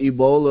this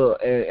Ebola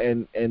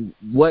and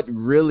what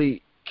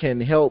really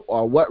can help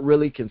or what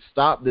really can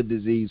stop the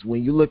disease.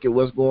 When you look at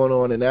what's going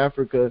on in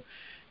Africa,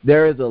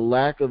 there is a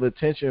lack of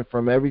attention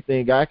from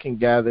everything I can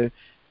gather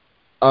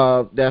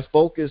that's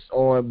focused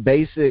on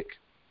basic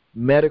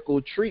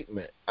medical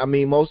treatment. I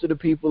mean, most of the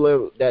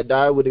people that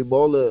die with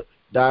Ebola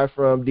die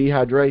from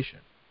dehydration.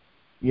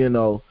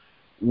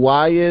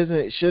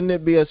 Shouldn't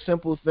it be a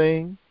simple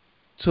thing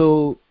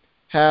to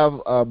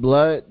have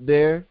blood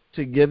there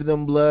to give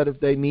them blood if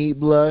they need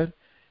blood?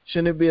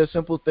 Shouldn't it be a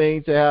simple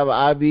thing to have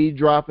an IV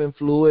dropping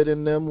fluid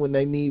in them when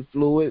they need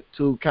fluid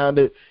to kind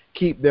of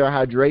keep their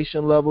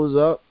hydration levels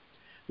up?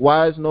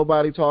 Why is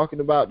nobody talking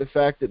about the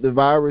fact that the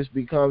virus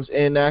becomes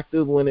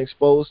inactive when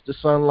exposed to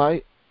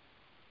sunlight?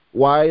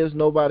 Why is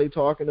nobody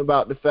talking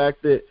about the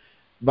fact that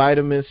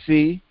vitamin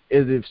C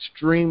is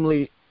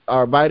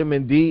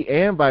vitamin D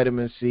and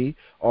vitamin C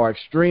are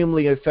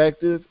extremely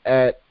effective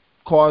at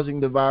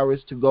causing the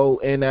virus to go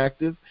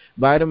inactive?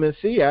 Vitamin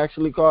C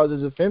actually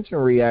causes a Fenton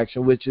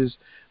reaction, which is,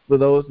 for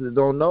those that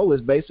don't know,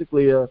 is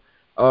basically a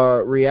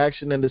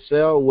reaction in the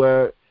cell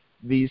where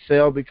the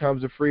cell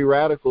becomes a free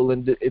radical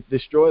and it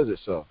destroys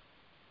itself.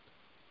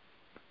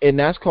 And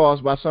that's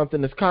caused by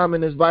something as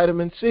common as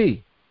vitamin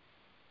C.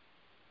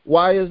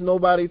 Why is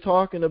nobody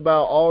talking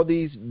about all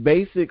these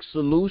basic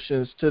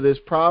solutions to this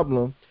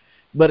problem,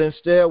 but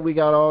instead we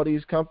got all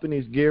these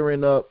companies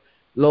gearing up,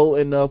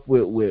 loading up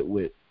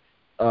with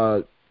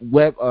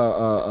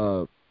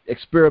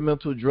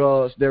experimental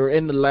drugs? They're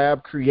in the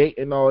lab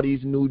creating all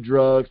these new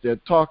drugs. They're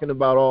talking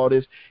about all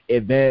this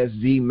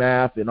advanced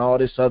Z-math and all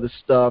this other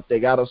stuff.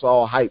 They got us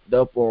all hyped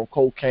up on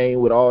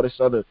cocaine with all this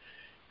other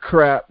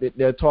crap that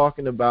they're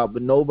talking about,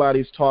 but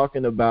nobody's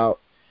talking about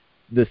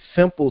the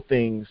simple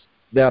things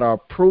that are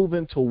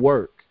proven to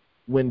work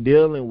when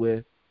dealing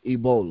with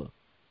Ebola.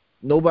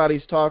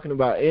 Nobody's talking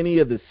about any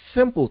of the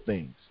simple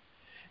things.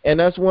 And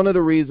that's one of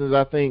the reasons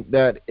I think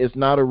that it's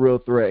not a real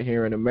threat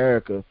here in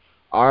America.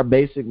 Our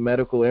basic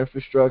medical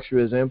infrastructure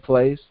is in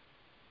place.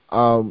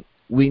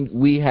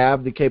 We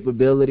have the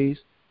capabilities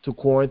to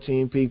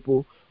quarantine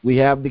people. We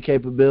have the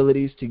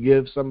capabilities to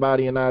give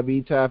somebody an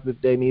IV tap if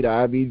they need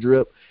an IV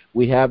drip.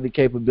 We have the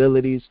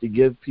capabilities to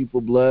give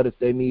people blood if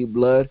they need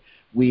blood.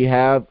 We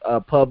have a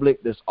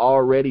public that's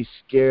already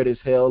scared as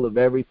hell of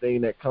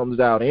everything that comes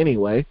out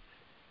anyway.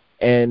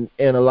 And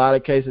in a lot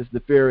of cases, the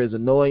fear is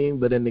annoying,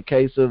 but in the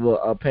case of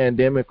a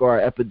pandemic or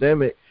an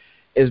epidemic,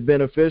 it's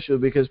beneficial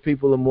because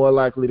people are more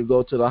likely to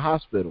go to the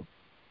hospital.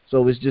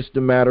 So it's just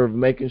a matter of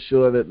making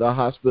sure that the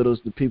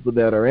hospitals, the people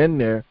that are in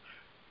there,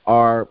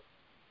 are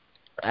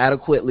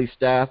adequately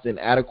staffed and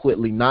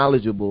adequately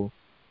knowledgeable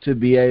to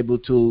be able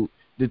to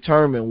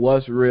determine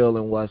what's real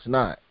and what's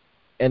not,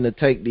 and to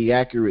take the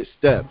accurate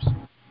steps.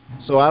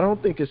 So I don't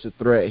think it's a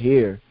threat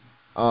here.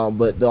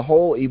 But the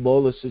whole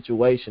Ebola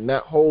situation,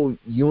 that whole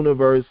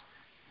universe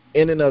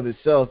in and of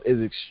itself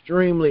is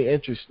extremely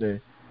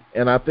interesting,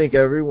 and I think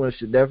everyone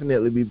should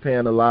definitely be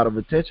paying a lot of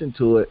attention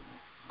to it.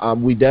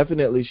 We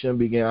definitely shouldn't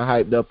be getting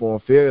hyped up on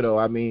fear, though.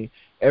 I mean,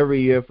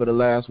 every year for the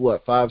last,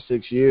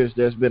 5-6 years,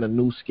 there's been a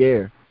new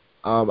scare.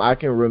 I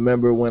can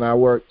remember when I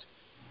worked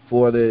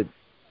for the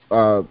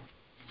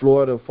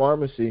Florida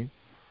pharmacy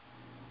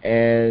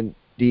and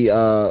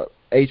the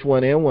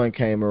H1N1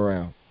 came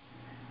around.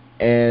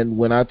 And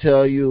when I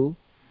tell you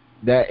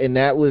that, and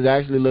that was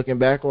actually, looking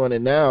back on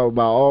it now,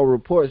 by all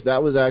reports,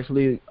 that was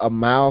actually a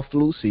mild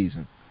flu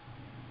season,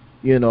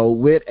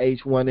 with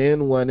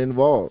H1N1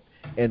 involved.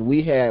 And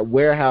we had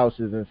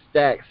warehouses and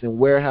stacks and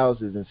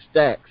warehouses and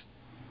stacks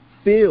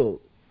filled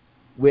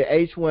with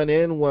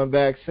H1N1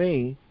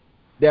 vaccine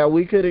that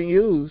we couldn't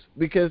use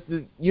because,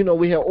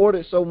 we had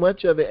ordered so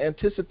much of it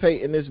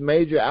anticipating this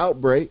major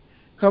outbreak.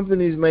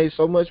 Companies made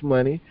so much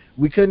money,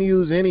 we couldn't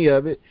use any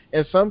of it.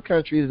 In some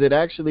countries, it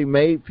actually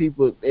made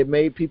people's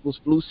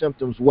flu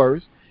symptoms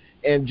worse.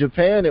 In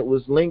Japan, it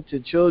was linked to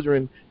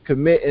children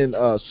committing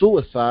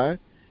suicide.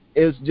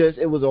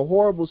 It was a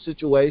horrible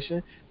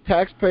situation.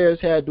 Taxpayers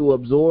had to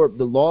absorb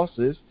the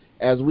losses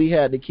as we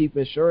had to keep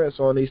insurance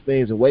on these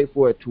things and wait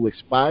for it to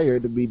expire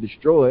to be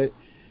destroyed,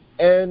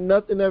 and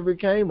nothing ever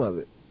came of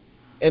it.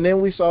 And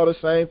then we saw the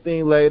same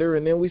thing later,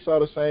 and then we saw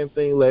the same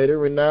thing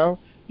later, and now,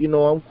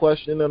 I'm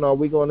questioning, are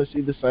we going to see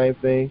the same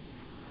thing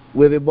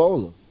with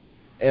Ebola?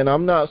 And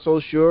I'm not so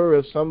sure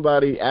if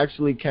somebody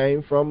actually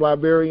came from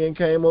Liberia and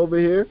came over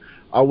here,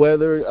 or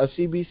whether a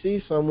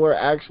CBC somewhere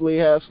actually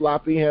had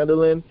sloppy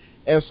handling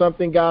and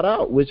something got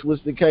out, which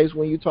was the case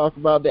when you talk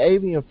about the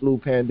avian flu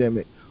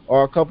pandemic,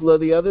 or a couple of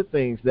the other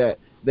things that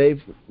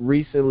they've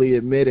recently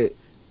admitted,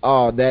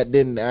 that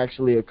didn't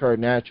actually occur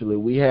naturally.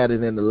 We had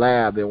it in the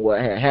lab, and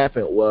what had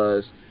happened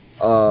was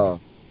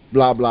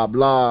blah, blah,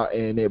 blah,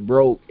 and it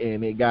broke,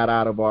 and it got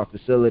out of our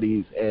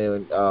facilities,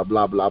 and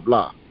blah, blah,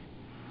 blah.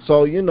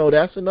 So,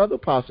 that's another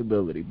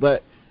possibility.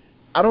 But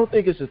I don't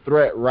think it's a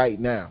threat right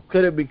now.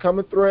 Could it become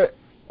a threat?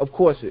 Of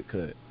course it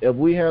could. If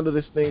we handle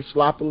this thing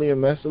sloppily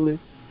and messily,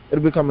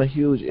 it'll become a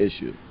huge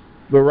issue.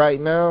 But right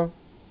now,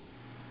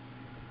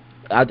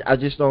 I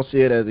just don't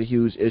see it as a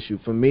huge issue.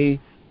 For me,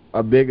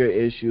 a bigger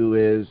issue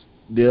is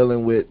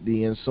dealing with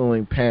the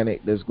ensuing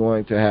panic that's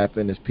going to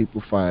happen as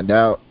people find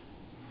out,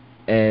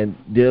 and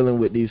dealing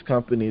with these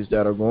companies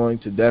that are going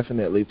to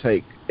definitely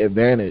take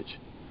advantage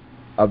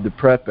of the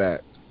PrEP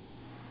Act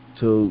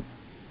to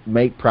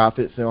make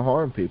profits and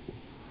harm people.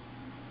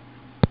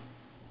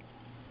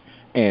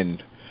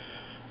 And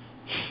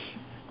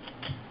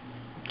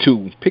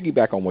to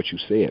piggyback on what you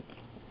said,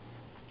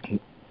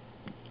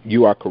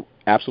 you are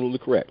absolutely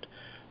correct.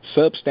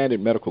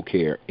 Substandard medical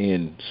care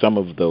in some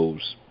of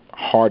those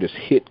hardest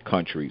hit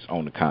countries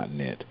on the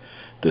continent,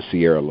 the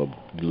Sierra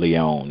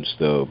Leones,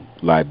 the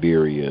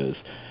Liberias,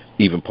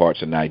 even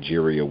parts of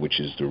Nigeria, which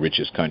is the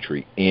richest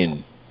country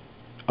in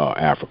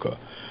Africa,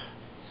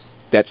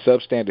 that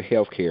substandard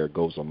health care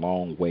goes a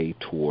long way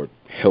toward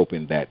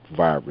helping that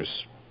virus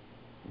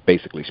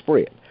basically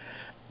spread.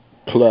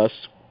 Plus,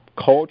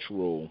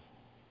 cultural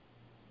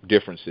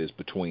differences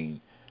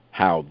between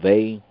how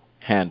they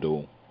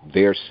handle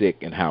their sick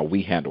and how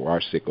we handle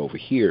our sick over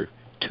here,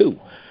 too.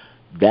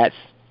 That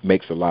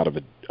makes a lot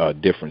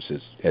of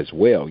differences as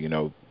well. You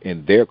know,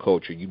 in their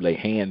culture, you lay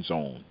hands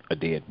on a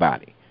dead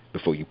body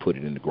before you put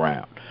it in the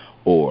ground.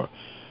 Or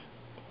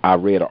I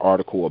read an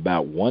article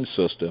about one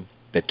sister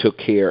that took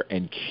care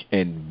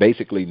and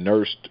basically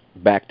nursed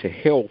back to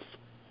health.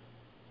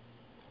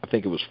 I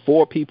think it was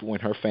 4 people in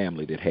her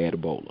family that had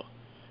Ebola.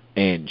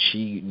 And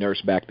she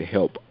nursed back to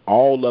help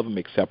all of them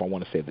except, I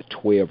want to say, the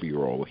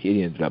 12-year-old.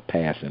 He ended up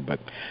passing, but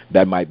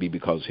that might be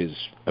because his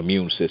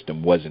immune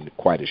system wasn't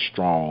quite as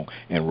strong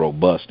and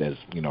robust as,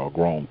 you know, a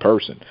grown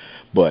person.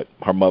 But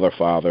her mother,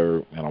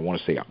 father, and I want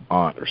to say an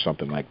aunt or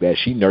something like that,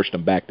 she nursed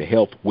them back to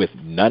health with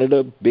none of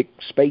the big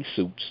space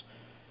suits.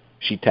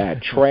 She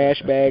tied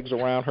trash bags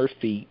around her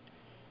feet,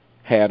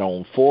 had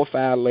on 4 or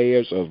 5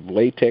 layers of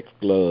latex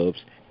gloves,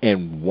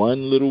 and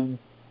one little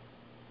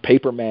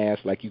paper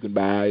mask like you can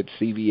buy at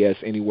CVS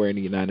anywhere in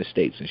the United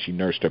States, and she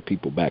nursed her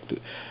people back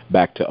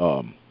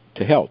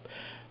to health.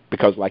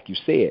 Because, like you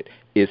said,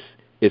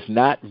 it's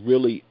not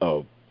really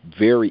a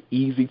very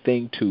easy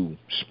thing to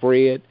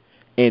spread,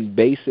 and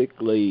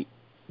basically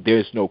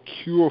there's no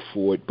cure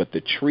for it. But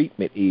the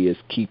treatment is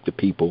keep the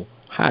people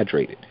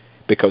hydrated,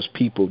 because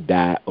people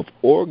die of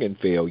organ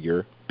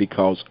failure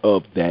because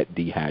of that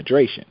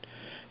dehydration.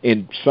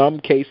 In some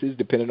cases,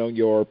 depending on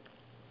your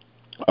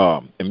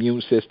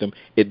immune system,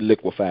 it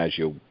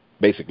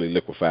basically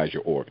liquefies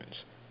your organs,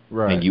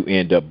 right? And you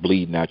end up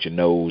bleeding out your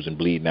nose and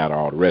bleeding out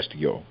all the rest of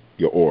your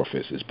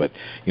orifices. But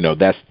you know,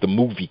 that's the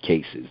movie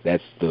cases.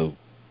 That's the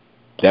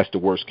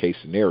worst case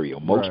scenario.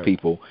 Most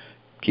people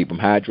keep them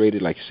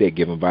hydrated, like you said,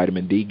 give them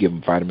vitamin D, give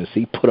them vitamin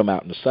C, put them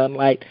out in the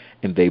sunlight,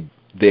 and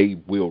they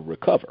will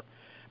recover.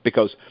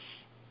 Because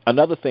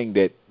another thing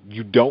that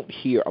you don't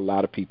hear a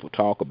lot of people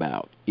talk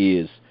about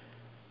is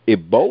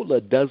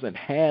Ebola doesn't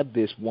have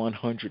this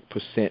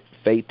 100%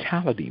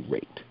 fatality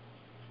rate.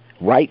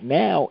 Right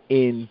now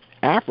in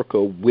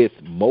Africa, with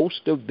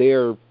most of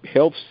their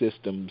health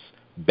systems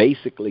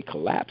basically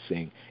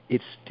collapsing,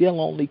 it's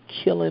still only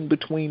killing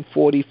between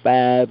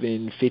 45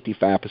 and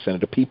 55% of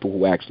the people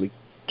who actually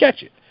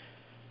catch it,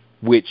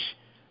 which,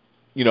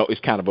 you know, is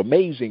kind of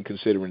amazing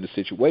considering the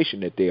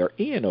situation that they are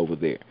in over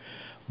there.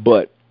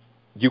 But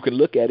you can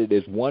look at it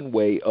as one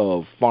way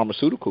of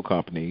pharmaceutical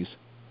companies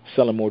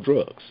selling more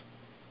drugs.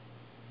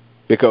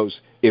 Because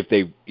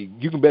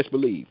you can best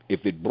believe,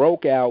 if it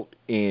broke out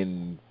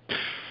in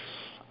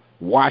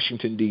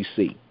Washington,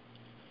 D.C.,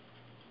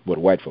 where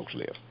the white folks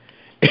live,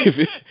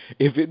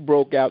 if it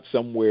broke out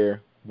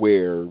somewhere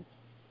where,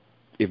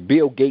 if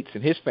Bill Gates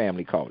and his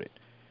family caught it,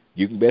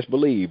 you can best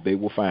believe they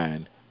will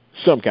find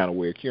some kind of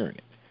way of curing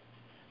it.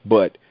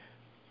 But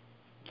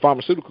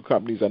pharmaceutical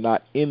companies are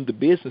not in the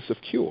business of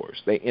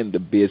cures. They're in the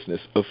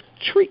business of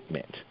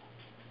treatment,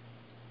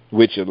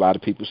 which a lot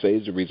of people say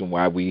is the reason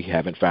why we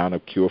haven't found a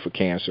cure for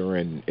cancer,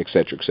 and et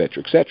cetera, et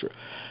cetera, et cetera.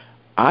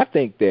 I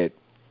think that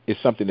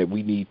it's something that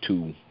we need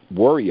to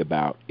worry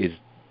about, is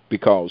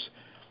because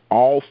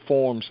all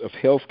forms of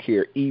health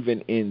care,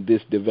 even in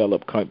this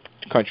developed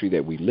country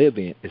that we live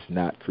in, is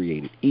not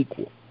created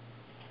equal.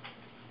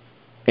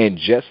 And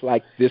just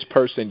like this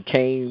person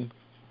came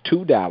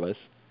to Dallas,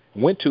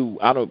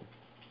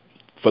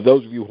 for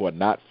those of you who are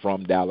not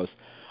from Dallas,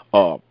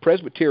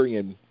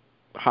 Presbyterian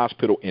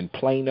Hospital in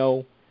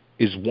Plano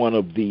is one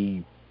of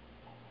the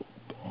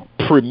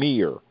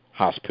premier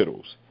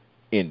hospitals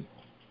in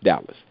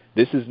Dallas.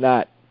 This is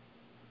not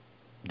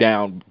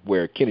down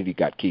where Kennedy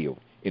got killed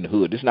in the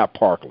hood. This is not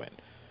Parkland.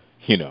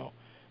 You know,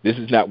 this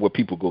is not where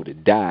people go to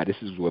die.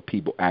 This is where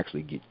people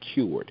actually get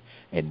cured.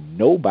 And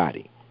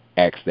nobody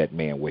asked that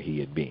man where he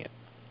had been.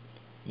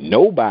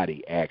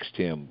 Nobody asked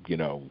him, you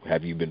know,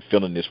 have you been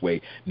feeling this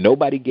way?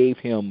 Nobody gave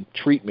him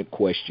treatment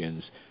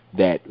questions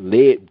that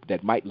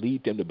might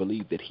lead them to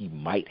believe that he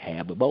might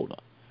have Ebola.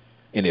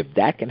 And if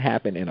that can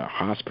happen in a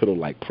hospital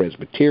like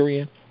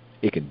Presbyterian,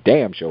 it can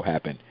damn sure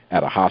happen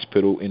at a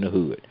hospital in the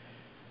hood.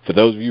 For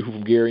those of you who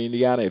from Gary,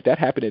 Indiana, if that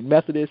happened at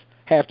Methodist,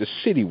 half the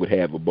city would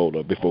have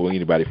Ebola before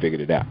anybody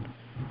figured it out.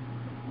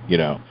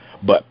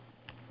 But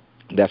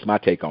that's my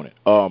take on it.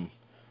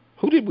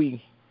 Who did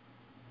we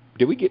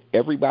get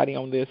everybody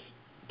on this?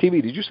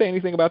 TV, did you say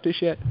anything about this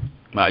yet?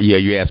 Yeah,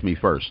 you asked me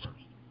first.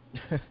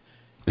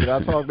 Did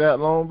I talk that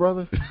long,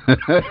 brother?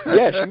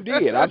 Yes, you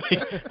did.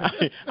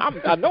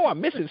 I know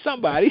I'm missing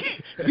somebody.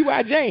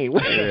 UI Jane.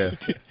 Yeah.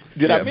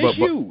 Did I miss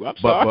you? I'm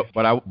sorry.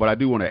 But I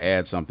do want to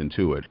add something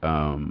to it.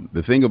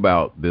 The thing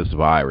about this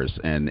virus,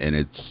 and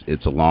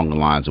it's along the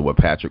lines of what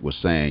Patrick was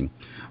saying,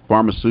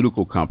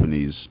 pharmaceutical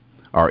companies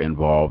are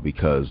involved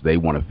because they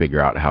want to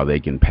figure out how they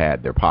can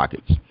pad their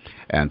pockets.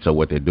 And so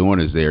what they're doing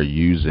is they're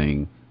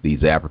using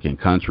these African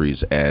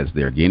countries as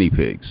their guinea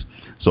pigs.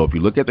 So if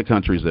you look at the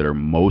countries that are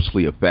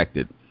mostly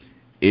affected,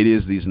 it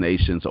is these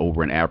nations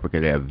over in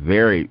Africa that have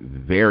very,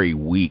 very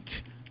weak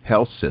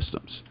health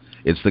systems.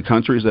 It's the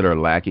countries that are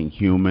lacking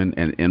human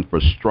and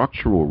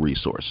infrastructural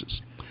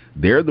resources.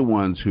 They're the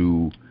ones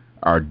who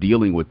are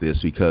dealing with this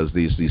because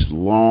these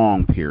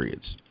long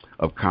periods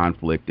of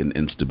conflict and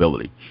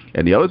instability.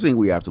 And the other thing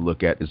we have to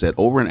look at is that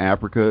over in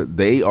Africa,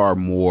 they are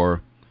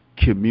more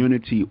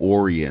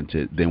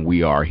community-oriented than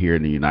we are here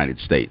in the United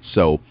States.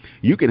 So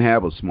you can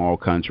have a small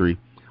country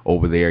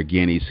over there,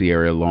 Guinea,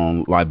 Sierra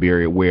Leone,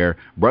 Liberia, where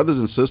brothers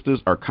and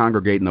sisters are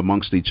congregating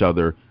amongst each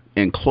other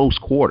in close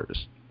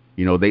quarters.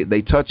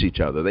 They touch each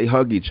other, they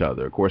hug each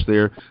other. Of course,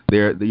 they're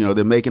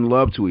making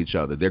love to each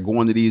other. They're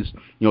going to these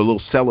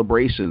little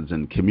celebrations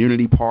and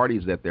community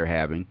parties that they're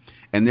having,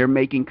 and they're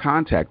making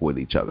contact with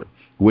each other,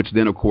 which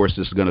then, of course,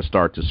 is going to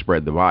start to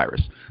spread the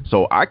virus.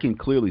 So I can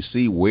clearly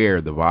see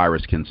where the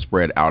virus can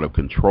spread out of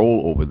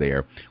control over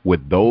there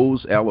with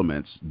those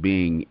elements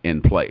being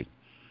in play.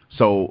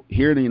 So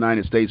here in the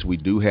United States, we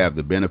do have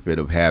the benefit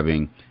of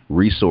having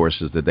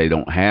resources that they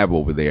don't have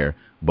over there.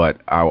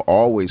 But I'll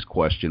always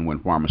question when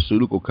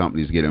pharmaceutical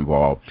companies get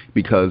involved,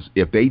 because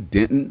if they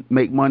didn't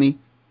make money,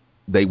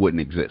 they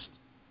wouldn't exist.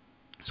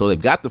 So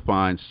they've got to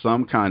find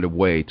some kind of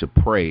way to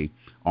prey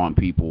on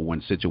people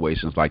when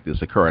situations like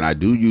this occur. And I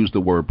do use the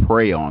word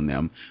prey on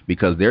them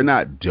because they're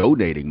not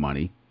donating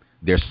money.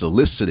 They're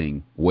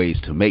soliciting ways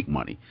to make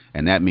money.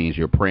 And that means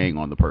you're preying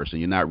on the person.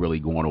 You're not really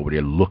going over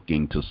there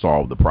looking to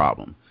solve the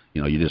problem.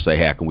 You just say,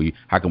 how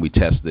can we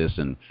test this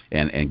and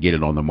get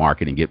it on the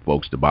market and get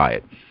folks to buy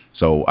it?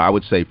 So I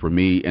would say for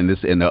me,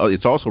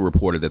 it's also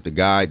reported that the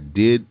guy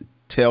did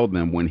tell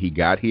them when he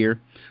got here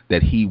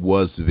that he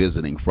was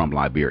visiting from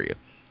Liberia.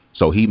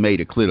 So he made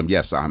it clear to them,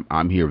 yes,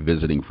 I'm here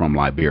visiting from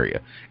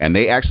Liberia. And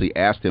they actually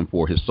asked him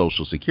for his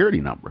Social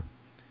Security number,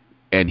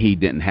 and he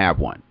didn't have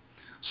one.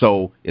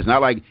 So it's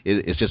not like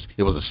it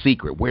was a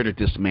secret. Where did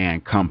this man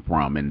come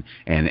from, and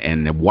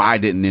why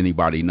didn't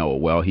anybody know?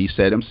 Well, he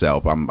said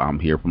himself, I'm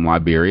here from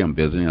Liberia. I'm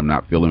visiting. I'm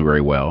not feeling very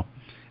well.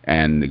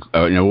 And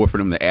in order for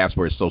them to ask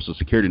for his Social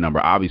Security number,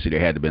 obviously there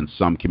had to have been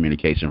some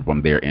communication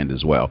from their end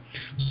as well.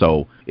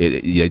 So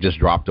they just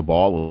dropped the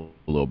ball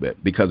a little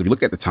bit. Because if you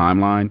look at the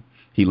timeline,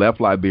 he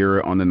left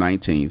Liberia on the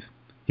 19th.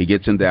 He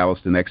gets in Dallas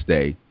the next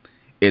day.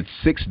 It's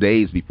 6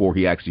 days before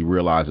he actually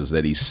realizes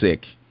that he's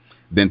sick.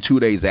 Then 2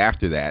 days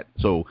after that,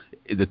 so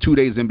the 2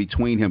 days in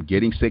between him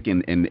getting sick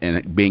and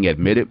being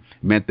admitted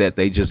meant that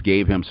they just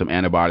gave him some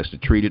antibiotics to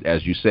treat it,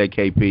 as you said,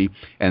 KP,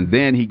 and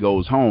then he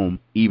goes home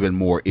even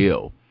more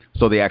ill.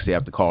 So they actually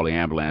have to call the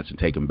ambulance and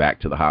take him back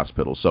to the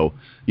hospital. So,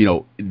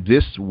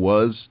 this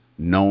was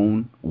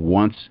known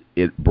once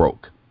it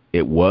broke.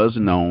 It was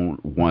known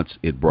once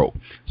it broke.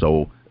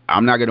 So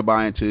I'm not going to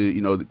buy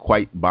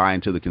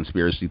into the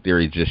conspiracy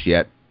theory just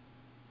yet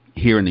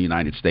here in the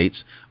United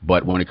States.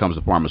 But when it comes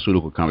to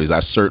pharmaceutical companies, I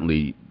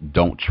certainly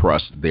don't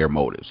trust their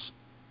motives.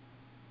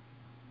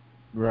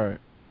 Right.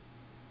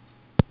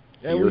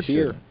 Yeah, You're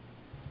here.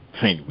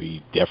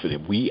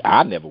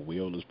 I never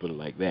will. Let's put it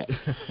like that.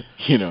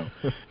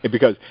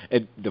 Because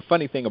the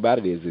funny thing about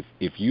it is,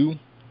 if you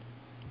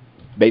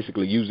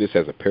basically use this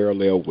as a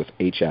parallel with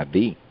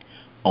HIV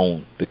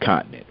on the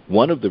continent,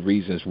 one of the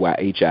reasons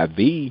why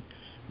HIV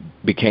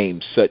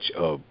became such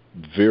a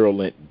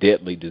virulent,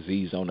 deadly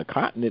disease on the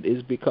continent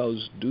is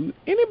because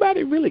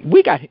anybody really?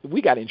 We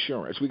got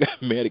insurance, we got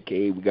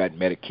Medicaid, we got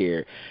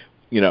Medicare.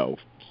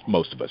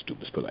 Most of us do.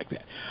 Let's put it like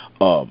that.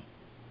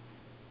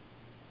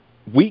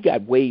 We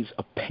got ways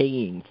of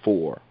paying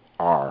for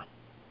our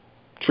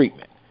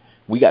treatment.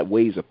 We got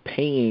ways of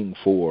paying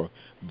for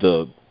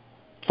the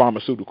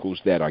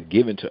pharmaceuticals that are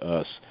given to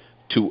us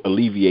to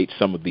alleviate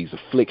some of these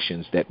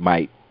afflictions that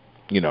might,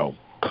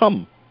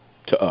 come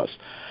to us.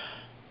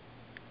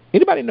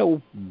 Anybody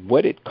know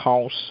what it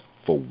costs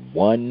for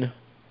one?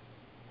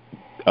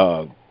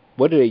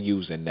 What are they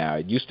using now?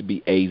 It used to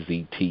be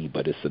AZT,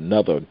 but it's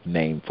another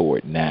name for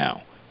it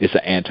now. It's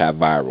an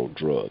antiviral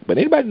drug. But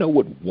anybody know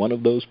what one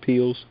of those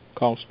pills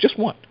costs? Just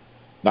one.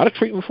 Not a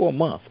treatment for a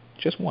month.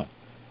 Just one.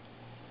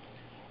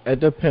 It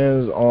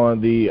depends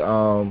on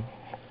the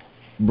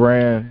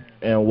brand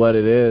and what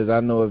it is.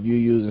 I know if you're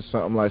using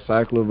something like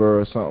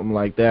Cyclover or something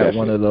like that, That's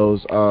one it. of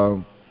those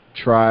one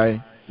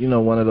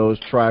of those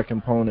tri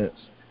components,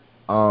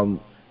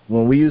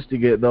 when we used to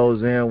get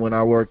those in when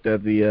I worked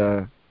at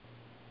the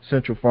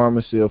Central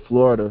Pharmacy of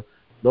Florida,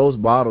 those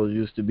bottles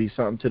used to be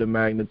something to the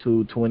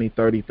magnitude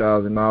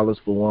 $20,000-$30,000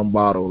 for one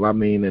bottle. I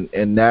mean,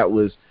 and there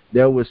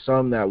was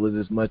some that was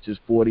as much as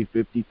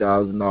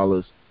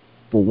 $40,000-$50,000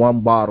 for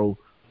one bottle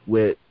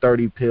with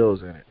 30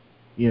 pills in it.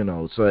 You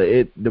know, so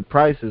the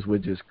prices were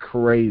just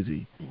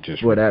crazy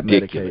for that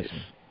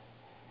medication.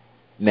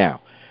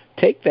 Now,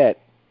 take that.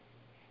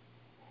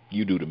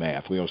 You do the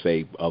math. We're gonna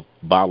say a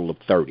bottle of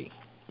 30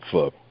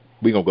 for.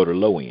 We're gonna go to the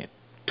low end,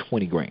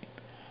 $20,000.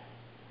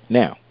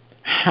 Now,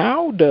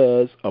 how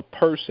does a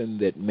person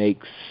that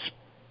makes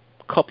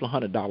a couple of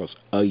 $100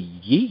 a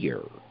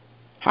year,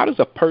 how does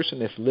a person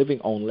that's living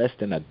on less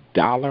than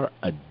 $1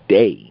 a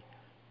day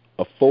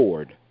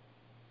afford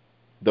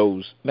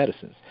those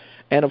medicines?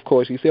 And of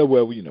course, he said,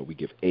 well, you know, we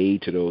give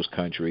aid to those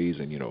countries,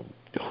 and you know,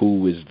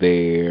 WHO is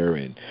there,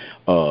 and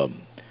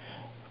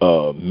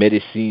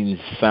Médecins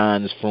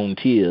Sans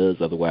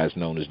Frontières, otherwise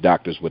known as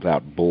Doctors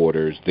Without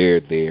Borders,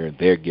 they're there, and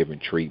they're giving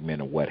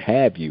treatment or what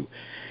have you.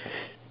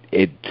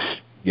 It's,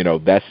 you know,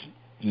 that's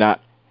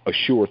not a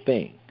sure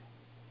thing.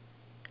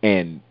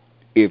 And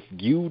if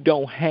you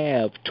don't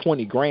have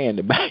 $20,000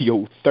 to buy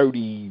your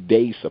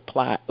 30-day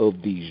supply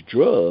of these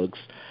drugs,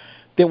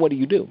 then what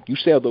do? You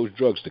sell those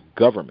drugs to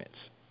governments.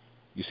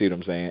 You see what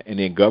I'm saying? And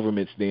then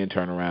governments then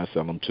turn around and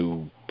sell them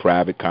to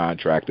private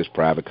contractors.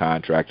 Private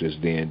contractors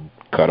then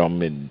cut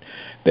them and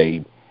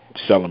they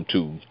sell them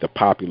to the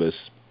populace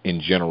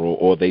in general,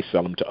 or they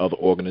sell them to other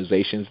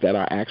organizations that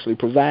are actually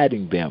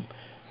providing them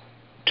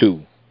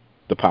to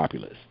the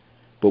populace.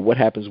 But what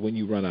happens when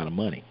you run out of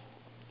money?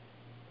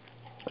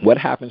 What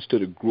happens to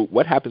the group?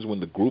 What happens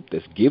when the group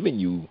that's giving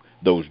you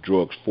those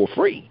drugs for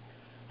free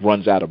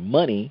runs out of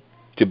money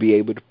to be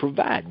able to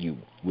provide you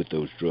with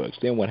those drugs?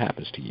 Then what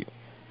happens to you?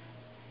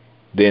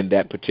 Then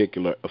that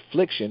particular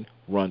affliction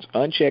runs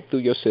unchecked through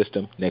your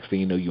system. Next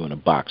thing you know, you're in a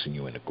box and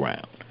you're in the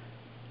ground.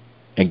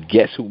 And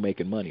guess who's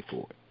making money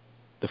for it?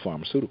 The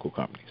pharmaceutical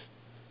companies.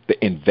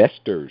 The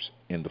investors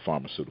in the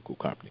pharmaceutical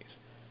companies.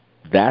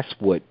 That's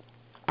what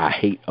I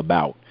hate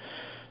about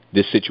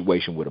this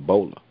situation with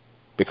Ebola.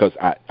 Because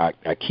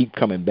I keep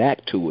coming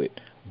back to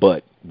it,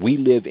 but we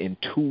live in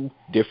two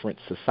different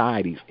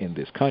societies in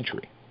this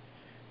country.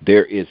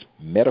 There is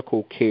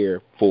medical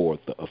care for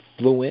the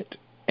affluent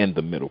and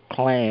the middle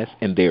class,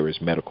 and there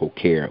is medical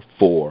care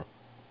for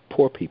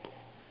poor people.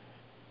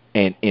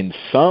 And in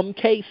some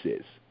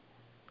cases,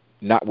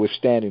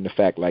 notwithstanding the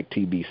fact, like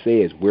TB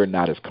says, we're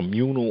not as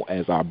communal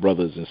as our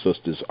brothers and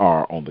sisters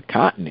are on the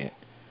continent,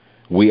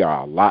 we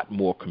are a lot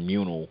more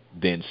communal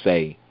than,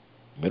 say,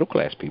 middle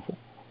class people.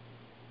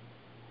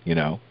 You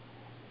know,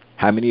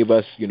 how many of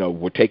us, you know,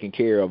 were taken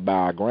care of by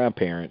our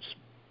grandparents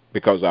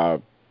because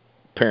our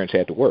parents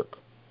had to work?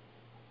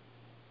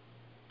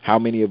 How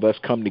many of us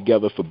come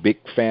together for big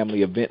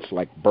family events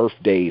like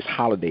birthdays,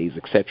 holidays,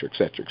 etc.,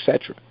 etc.,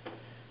 etc.?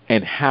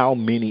 And how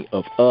many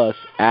of us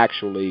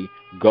actually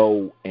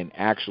go and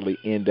actually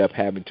end up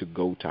having to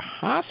go to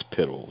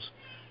hospitals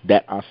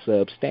that are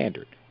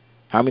substandard?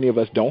 How many of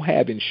us don't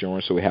have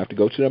insurance, so we have to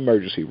go to the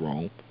emergency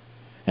room?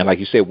 And like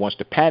you said, once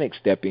the panic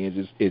sets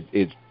in,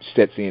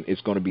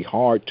 it's going to be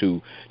hard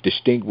to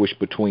distinguish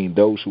between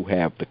those who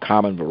have the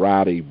common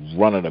variety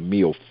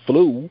run-of-the-mill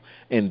flu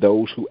and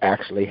those who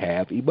actually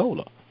have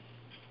Ebola.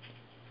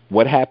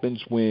 What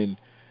happens when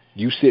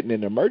you sitting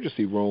in the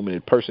emergency room and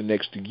the person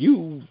next to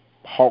you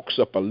hawks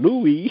up a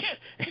Louis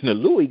and the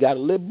Louis got a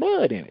little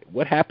blood in it?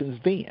 What happens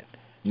then?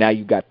 Now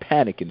you got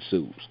panic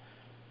ensues.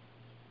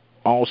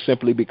 All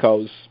simply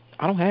because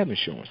I don't have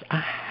insurance. I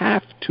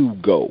have to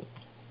go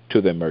to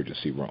the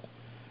emergency room.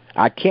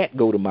 I can't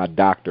go to my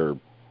doctor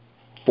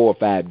 4 or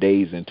 5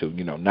 days into,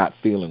 you know, not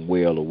feeling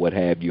well or what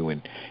have you,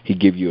 and he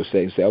give you a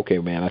say and say, okay,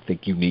 man, I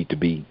think you need to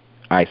be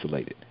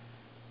isolated.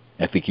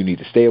 I think you need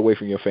to stay away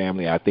from your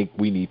family. I think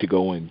we need to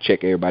go and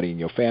check everybody in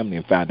your family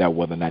and find out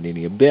whether or not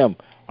any of them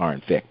are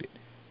infected.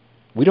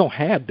 We don't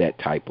have that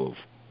type of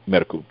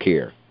medical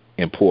care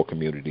in poor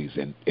communities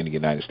in the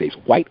United States,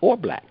 white or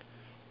black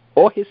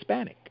or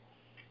Hispanic.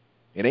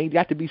 It ain't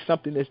got to be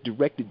something that's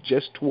directed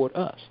just toward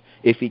us.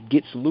 If it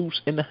gets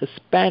loose in the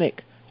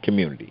Hispanic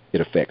community,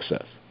 it affects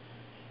us.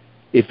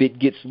 If it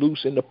gets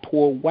loose in the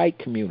poor white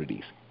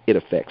communities, it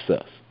affects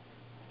us.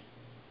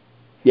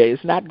 Yeah,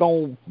 it's not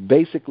going to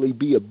basically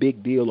be a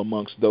big deal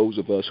amongst those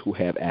of us who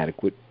have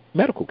adequate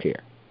medical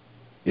care.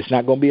 It's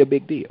not going to be a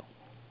big deal.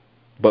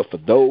 But for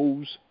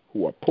those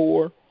who are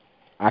poor,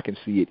 I can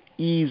see it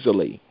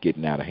easily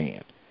getting out of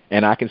hand.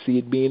 And I can see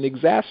it being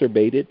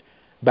exacerbated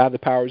by the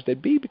powers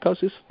that be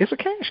because it's a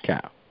cash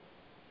cow.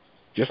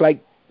 Just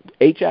like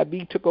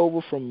HIV took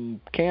over from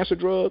cancer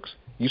drugs,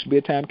 used to be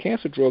a time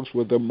cancer drugs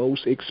were the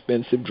most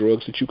expensive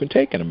drugs that you can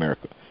take in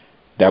America.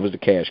 That was the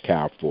cash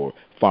cow for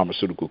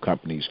pharmaceutical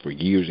companies for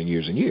years and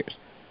years and years.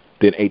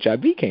 Then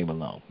HIV came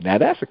along. Now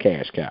that's a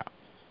cash cow.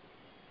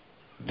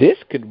 This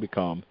could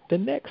become the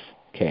next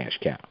cash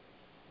cow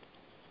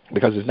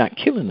because it's not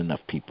killing enough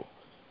people.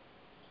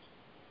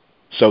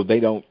 So they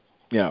don't,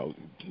 you know,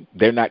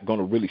 they're not going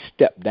to really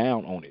step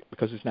down on it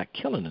because it's not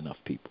killing enough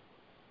people.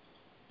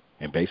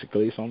 And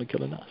basically, it's only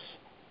killing us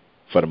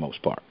for the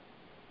most part.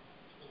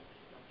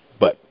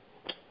 But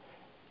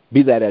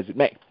be that as it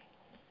may,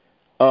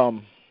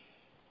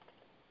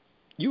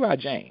 UI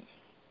Jane,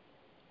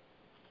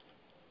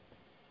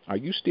 are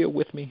you still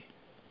with me?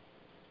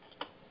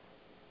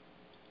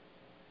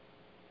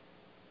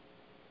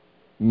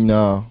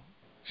 No.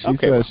 She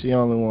Okay, said well, she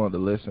only wanted to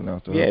listen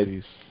after her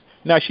piece.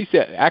 No, she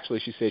said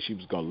she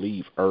was going to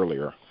leave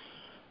earlier.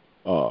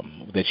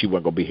 That she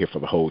wasn't going to be here for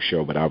the whole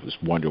show, but I was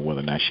wondering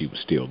whether or not she was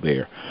still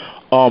there.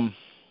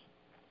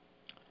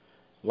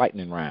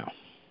 Lightning round.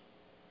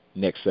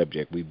 Next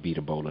subject, we beat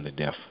Ebola to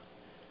death.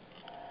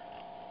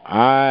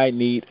 I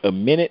need a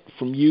minute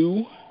from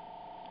you,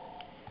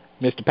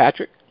 Mr.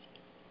 Patrick.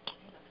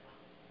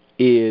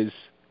 Do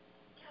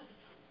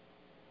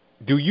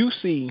you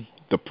see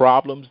the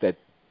problems that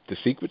the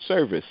Secret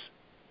Service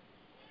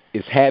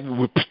is having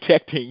with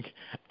protecting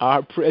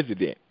our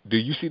president? Do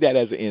you see that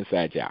as an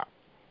inside job?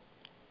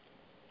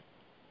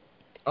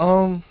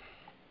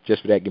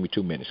 Just for that, give me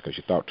 2 minutes because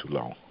you thought too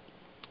long.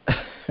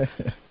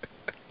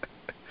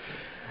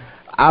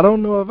 I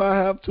don't know if I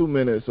have 2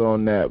 minutes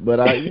on that, but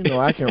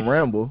I can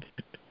ramble.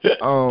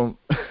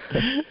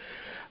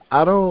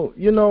 I don't,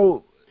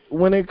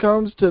 when it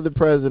comes to the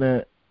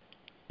President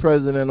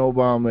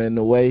Obama and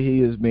the way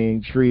he is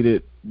being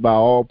treated by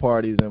all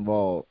parties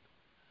involved,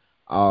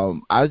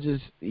 I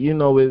just,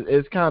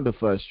 it's kind of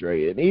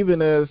frustrating.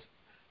 Even as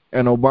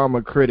an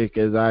Obama critic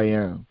as I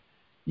am,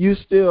 you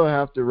still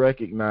have to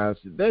recognize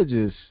that they're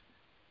just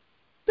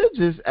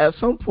at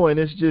some point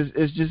it's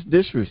just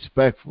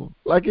disrespectful.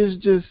 Like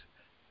it's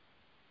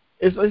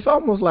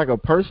almost like a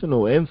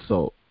personal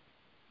insult.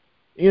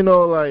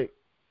 Like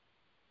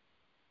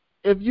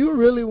if you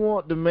really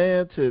want the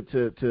man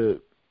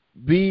to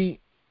be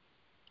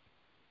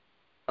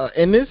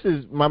and this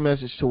is my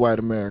message to white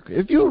America.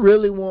 If you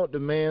really want the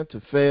man to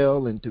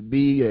fail and to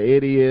be an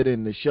idiot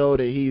and to show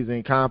that he's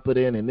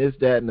incompetent and this,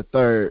 that, and the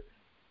third,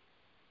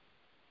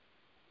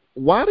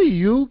 why do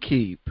you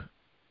keep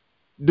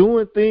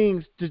doing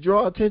things to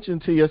draw attention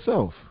to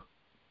yourself?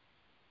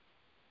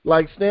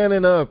 Like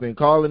standing up and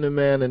calling the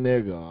man a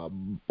nigger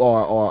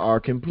or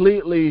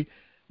completely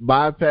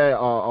bypass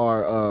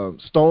or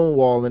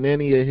stonewalling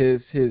any of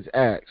his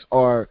acts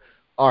or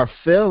are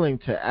failing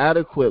to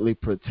adequately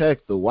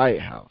protect the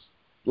White House.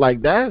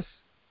 Like that's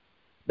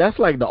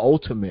like the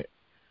ultimate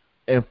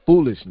in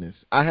foolishness.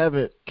 I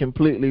haven't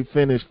completely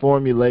finished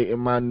formulating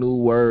my new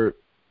word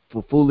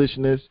for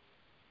foolishness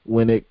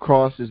when it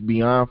crosses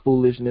beyond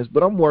foolishness,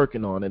 but I'm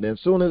working on it. And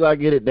as soon as I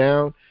get it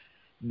down,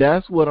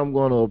 that's what I'm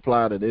going to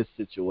apply to this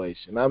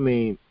situation. I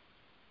mean,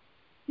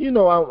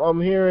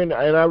 I'm hearing,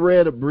 and I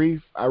read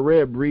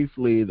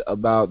briefly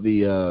about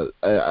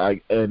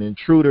an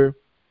intruder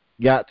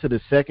got to the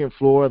second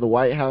floor of the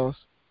White House.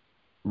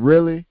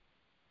 Really?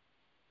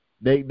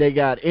 They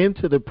got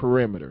into the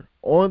perimeter,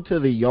 onto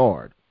the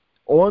yard,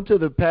 onto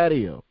the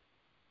patio,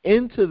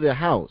 into the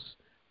house,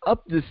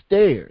 up the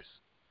stairs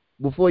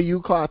before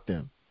you caught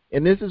them.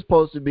 And this is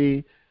supposed to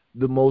be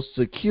the most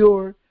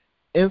secure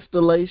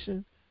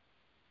installation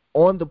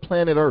on the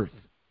planet Earth.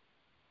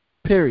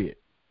 Period.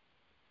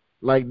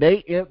 Like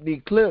they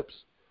emptied clips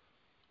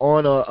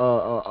on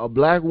a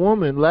black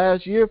woman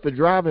last year for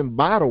driving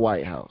by the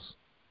White House.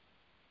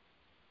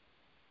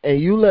 And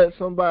you let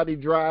somebody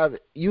get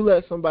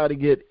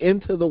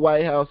into the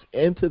White House,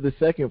 into the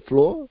second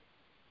floor?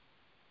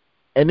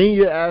 And then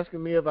you're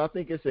asking me if I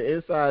think it's an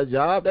inside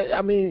job?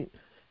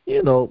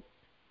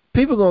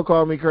 People going to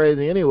call me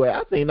crazy anyway.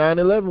 I think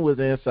 9/11 was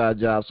an inside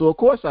job. So, of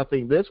course, I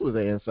think this was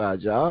an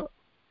inside job.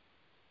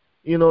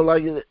 It's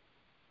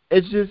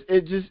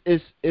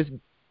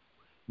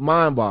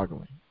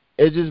mind-boggling.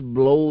 It just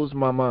blows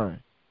my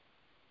mind.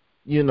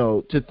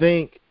 To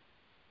think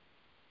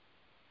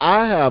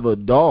I have a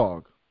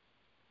dog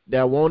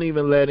that won't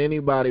even let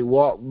anybody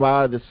walk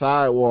by the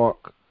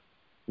sidewalk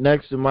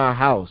next to my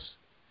house.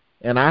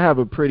 And I have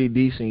a pretty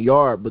decent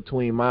yard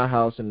between my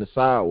house and the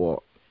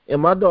sidewalk.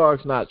 And my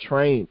dog's not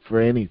trained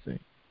for anything.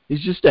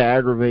 He's just an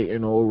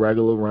aggravating old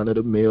regular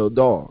run-of-the-mill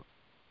dog.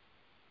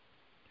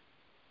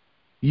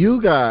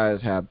 You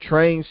guys have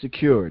trained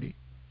security,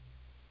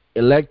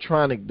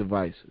 electronic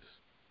devices,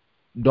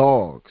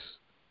 dogs,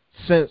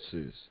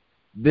 sensors,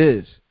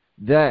 this,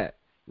 that,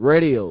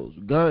 radios,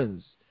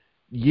 guns,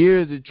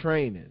 years of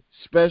training,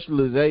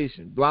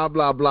 specialization, blah,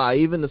 blah, blah,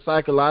 even the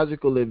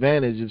psychological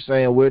advantage of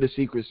saying we're the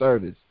Secret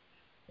Service.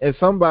 And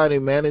somebody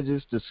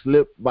manages to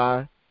slip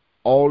by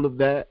all of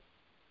that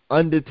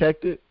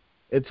undetected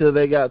until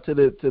they got to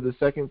the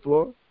second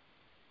floor?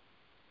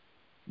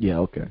 Yeah,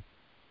 okay.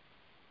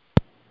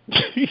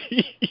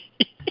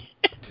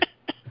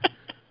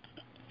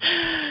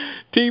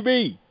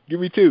 TB, give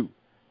me two.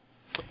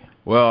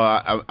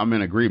 Well, I'm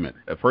in agreement.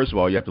 First of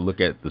all, you have to look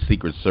at the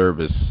Secret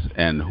Service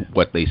and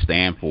what they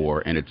stand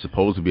for, and it's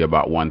supposed to be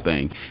about one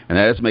thing, and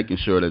that is making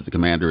sure that the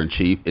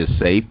Commander-in-Chief is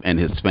safe and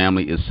his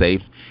family is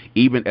safe,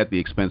 even at the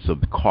expense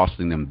of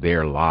costing them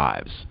their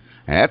lives.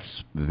 And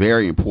that's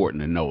very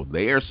important to know.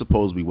 They are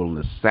supposed to be willing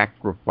to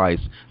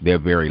sacrifice their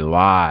very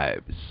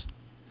lives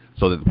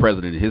so that the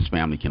President and his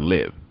family can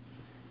live.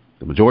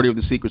 The majority of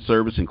the Secret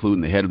Service,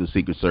 including the head of the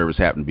Secret Service,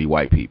 happen to be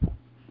white people.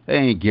 They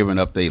ain't giving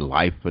up their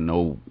life for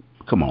no.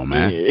 Come on,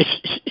 man.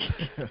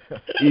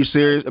 You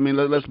serious? I mean,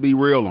 let's be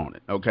real on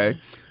it, okay?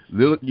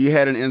 You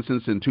had an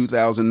instance in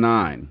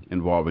 2009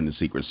 involving the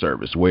Secret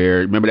Service where,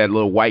 remember that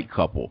little white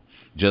couple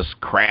just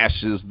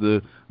crashes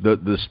the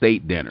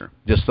state dinner,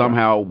 just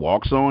somehow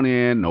walks on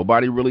in.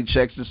 Nobody really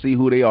checks to see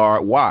who they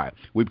are. Why?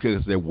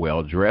 Because they're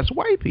well-dressed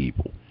white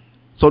people.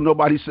 So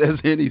nobody says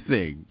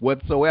anything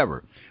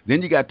whatsoever.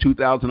 Then you got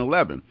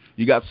 2011.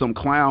 You got some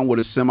clown with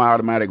a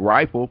semi-automatic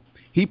rifle.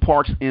 He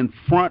parks in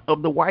front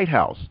of the White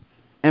House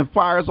and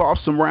fires off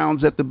some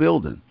rounds at the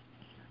building.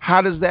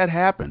 How does that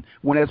happen?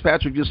 When, as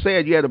Patrick just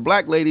said, you had a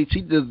black lady,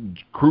 she just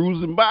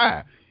cruising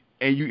by,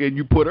 and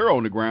you put her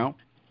on the ground.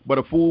 But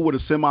a fool with a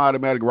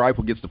semi-automatic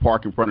rifle gets to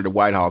park in front of the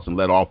White House and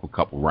let off a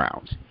couple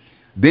rounds.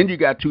 Then you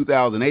got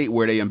 2008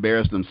 where they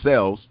embarrassed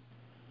themselves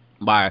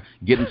by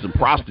getting some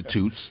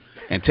prostitutes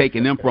and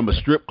taking them from a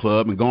strip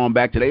club and going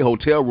back to their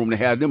hotel room to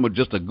have them with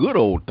just a good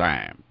old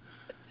time.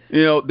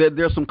 You know,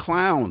 there's some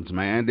clowns,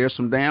 man. There's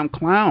some damn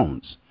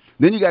clowns.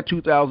 Then you got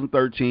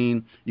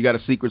 2013, you got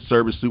a Secret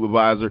Service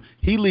supervisor.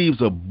 He leaves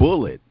a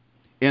bullet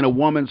in a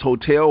woman's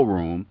hotel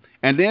room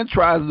and then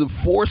tries to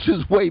force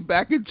his way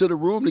back into the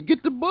room to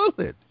get the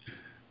bullet.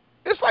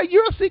 It's like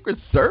you're a Secret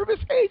Service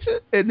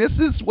agent, and this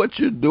is what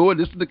you're doing.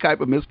 This is the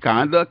type of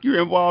misconduct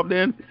you're involved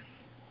in.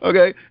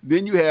 Okay,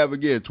 then you have,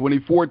 again,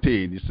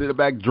 2014. You sit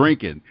back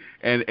drinking,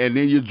 and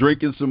then you're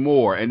drinking some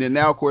more. And then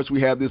now, of course, we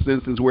have this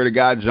instance where the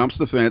guy jumps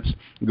the fence,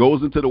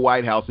 goes into the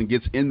White House, and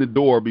gets in the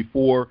door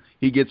before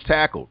he gets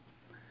tackled.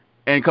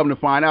 And come to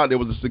find out, there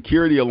was a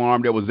security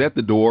alarm that was at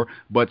the door,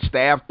 but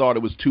staff thought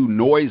it was too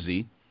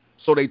noisy,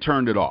 so they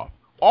turned it off.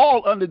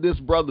 All under this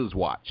brother's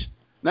watch.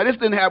 Now, this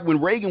didn't happen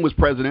when Reagan was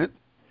president.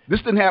 This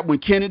didn't happen when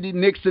Kennedy,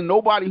 Nixon,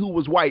 nobody who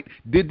was white.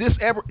 Did this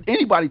ever,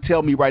 anybody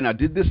tell me right now,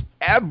 did this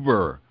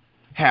ever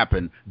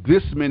happen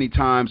this many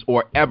times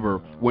or ever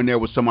when there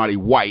was somebody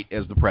white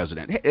as the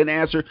president? An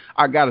answer,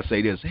 I got to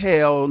say this,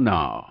 hell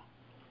no.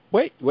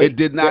 Wait. It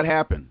did not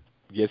happen.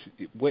 Yes,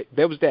 wait,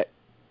 there was that.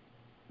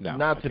 No.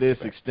 Not to this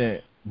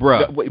extent.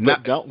 Bruh.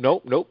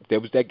 Nope. There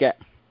was that guy.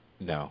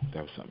 No,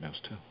 that was something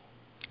else, too.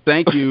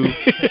 Thank you.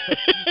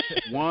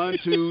 1,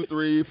 2,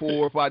 3,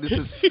 4, 5. This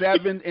is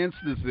 7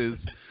 instances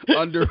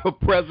under a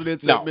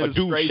president's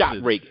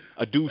administration.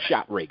 A dude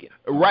shot Reagan.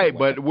 Right,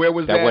 but where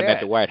was that? That wasn't at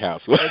the White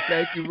House.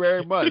 Thank you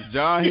very much.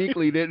 John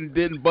Hinckley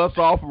didn't bust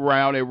off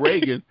around at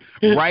Reagan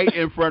right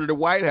in front of the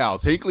White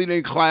House. Hinckley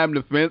didn't climb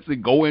the fence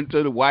and go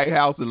into the White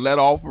House and let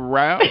off a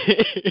round.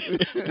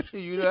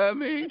 You know what I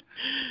mean?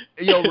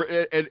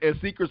 And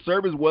Secret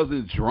Service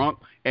wasn't drunk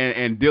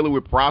and dealing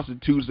with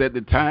prostitutes at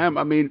the time.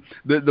 I mean,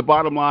 the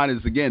bottom line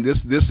is, again,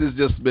 this has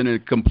just been a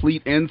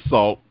complete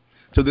insult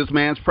to this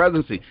man's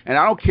presidency. And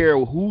I don't care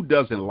who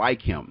doesn't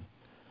like him.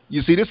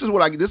 You see, this is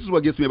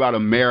what gets me about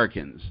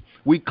Americans.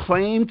 We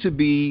claim to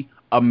be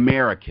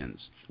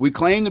Americans. We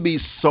claim to be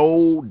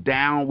so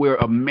down, we're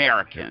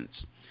Americans.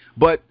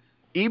 But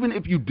even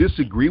if you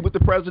disagree with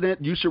the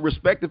president, you should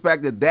respect the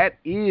fact that that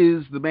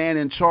is the man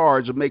in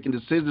charge of making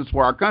decisions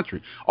for our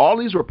country. All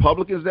these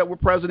Republicans that were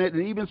president,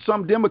 and even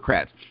some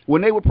Democrats,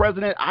 when they were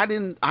president, I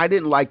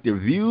didn't like their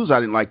views. I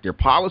didn't like their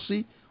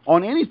policy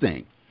on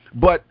anything.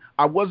 But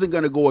I wasn't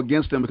going to go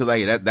against them because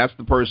that's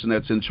the person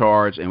that's in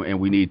charge, and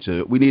we need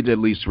to at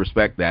least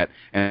respect that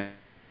and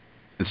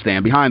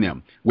stand behind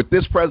them. With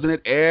this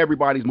president,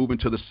 everybody's moving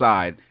to the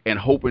side and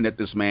hoping that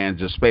this man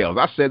just fails.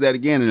 I said that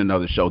again in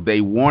another show.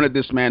 They wanted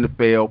this man to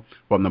fail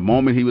from the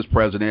moment he was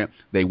president.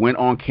 They went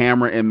on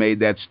camera and made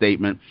that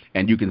statement,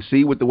 and you can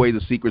see with the way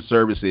the Secret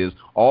Service is.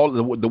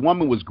 The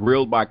woman was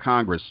grilled by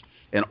Congress,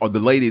 or the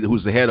lady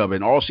who's the head of it,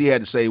 and all she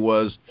had to say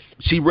was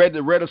she read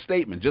a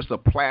statement, just a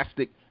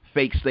plastic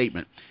fake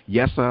statement.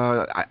 Yes,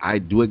 I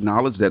do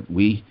acknowledge that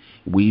we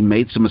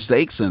made some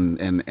mistakes,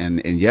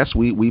 and yes,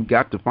 we've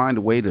got to find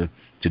a way to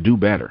do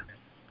better.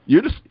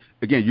 You're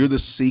the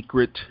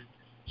Secret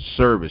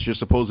Service. You're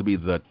supposed to be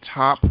the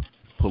top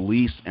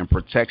police and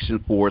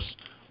protection force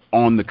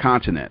on the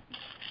continent,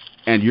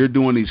 and you're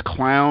doing these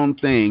clown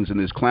things and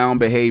these clown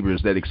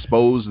behaviors that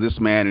expose this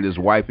man and his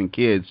wife and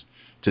kids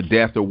to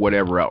death or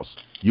whatever else.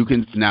 You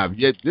can now.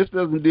 If this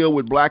doesn't deal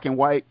with black and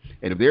white,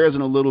 and if there isn't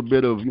a little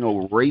bit of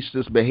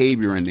racist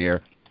behavior in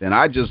there, then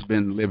I just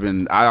been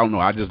living. I don't know.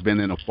 I just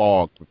been in a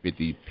fog for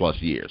 50+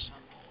 years.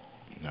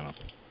 No.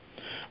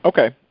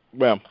 Okay.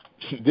 Well,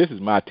 this is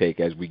my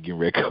take as we get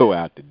ready to go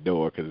out the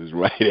door because it's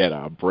right at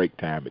our break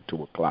time at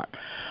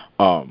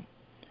 2:00.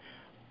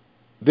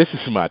 This is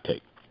my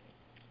take.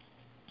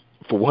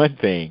 For one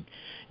thing,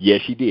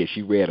 yes, she did.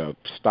 She read a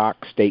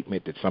stock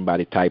statement that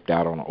somebody typed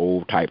out on an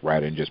old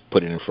typewriter and just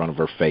put it in front of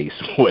her face,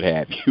 what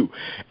have you.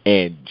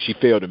 And she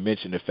failed to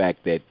mention the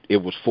fact that it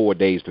was 4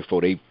 days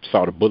before they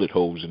saw the bullet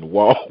holes in the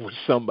wall where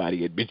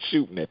somebody had been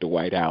shooting at the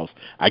White House,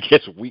 I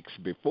guess weeks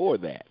before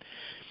that.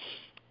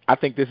 I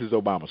think this is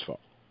Obama's fault.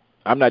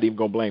 I'm not even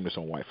going to blame this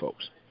on white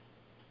folks.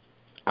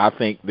 I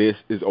think this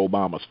is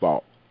Obama's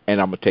fault, and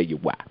I'm going to tell you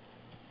why.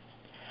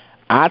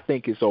 I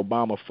think it's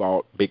Obama's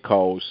fault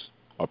because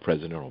or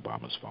President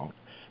Obama's fault,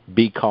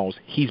 because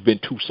he's been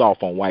too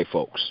soft on white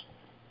folks.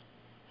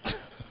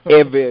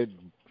 Every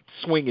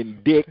swinging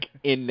dick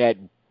in that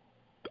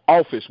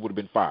office would have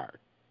been fired.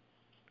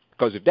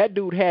 Because if that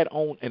dude had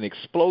on an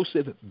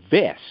explosive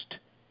vest,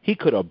 he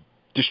could have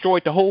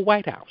destroyed the whole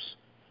White House.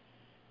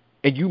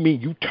 And you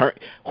mean who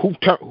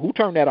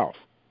turned that off?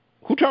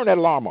 Who turned that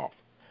alarm off?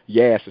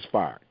 Your ass is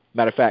fired.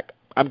 Matter of fact,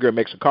 I'm going to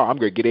make some call. I'm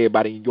going to get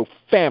everybody in your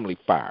family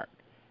fired.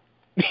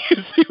 You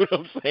see what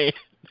I'm saying?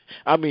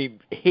 I mean,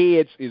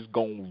 heads is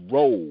going to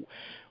roll.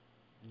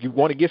 You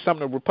want to get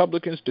some of the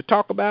Republicans to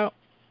talk about?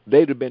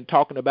 They'd have been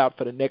talking about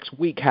for the next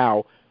week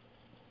how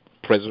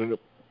President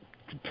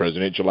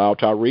Jalal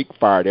Tariq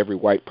fired every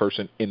white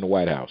person in the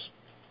White House.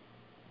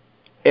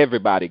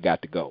 Everybody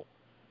got to go.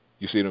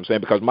 You see what I'm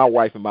saying? Because my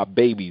wife and my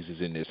babies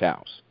is in this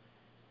house.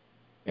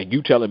 And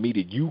you telling me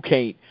that you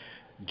can't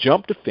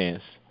jump the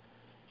fence,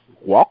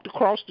 walk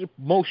across the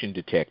motion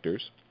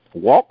detectors,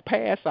 walk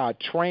past our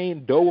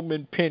trained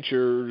Doberman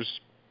pinchers,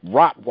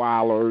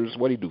 Rottweilers.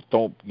 What do you do?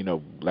 Throw,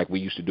 like we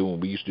used to do when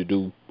we used to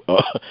do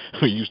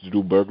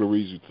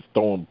burglaries,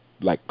 throwing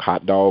like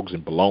hot dogs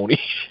and bologna,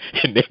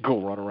 and they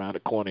go run around the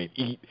corner and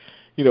eat.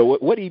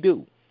 What do you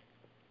do?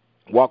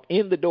 Walk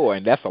in the door,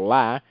 and that's a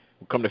lie.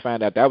 Come to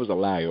find out that was a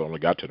lie. He only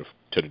got to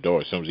the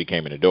door. As soon as he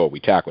came in the door, we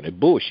tackled it.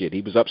 Bullshit.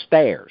 He was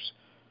upstairs.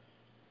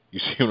 You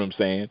see what I'm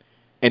saying?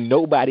 And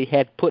nobody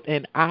had put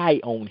an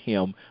eye on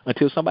him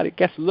until somebody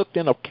looked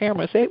in a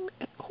camera and said,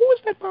 "Who is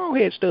that bald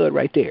head stud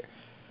right there?"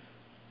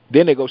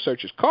 Then they go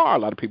search his car. A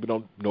lot of people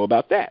don't know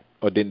about that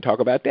or didn't talk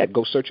about that.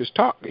 Go search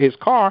his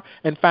car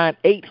and find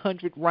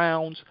 800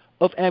 rounds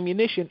of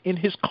ammunition in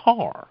his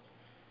car.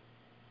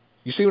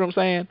 You see what I'm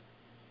saying?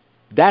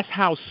 That's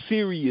how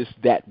serious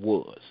that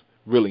was,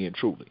 really and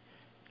truly.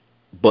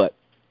 But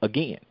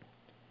again,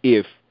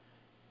 if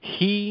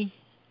he,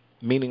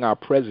 meaning our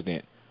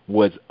president,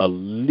 was a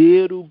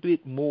little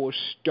bit more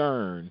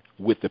stern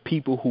with the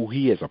people who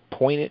he has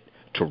appointed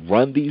to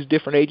run these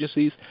different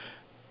agencies.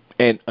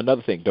 And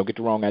another thing, don't get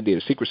the wrong idea.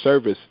 The Secret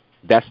Service,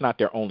 that's not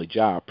their only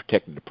job,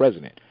 protecting the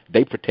president.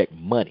 They protect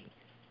money.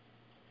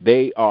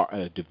 They are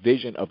a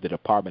division of the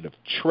Department of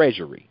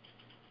Treasury.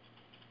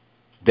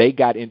 They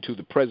got into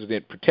the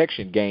president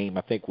protection game,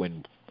 I think,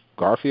 when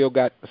Garfield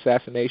got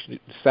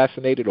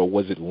assassinated, or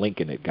was it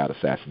Lincoln that got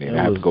assassinated?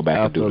 I have to go back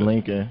and do it.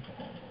 Lincoln.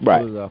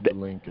 Right. It was after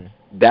Lincoln.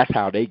 That's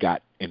how they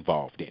got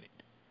involved in it.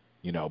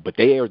 But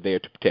they are there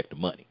to protect the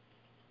money.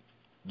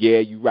 Yeah,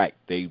 you're right.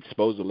 They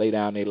supposed to lay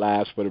down their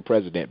lives for the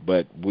president,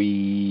 but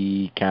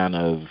we kind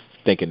of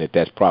thinking that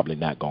that's probably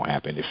not going to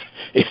happen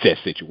if that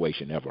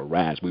situation ever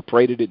arises. We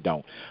pray that it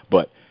don't,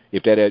 but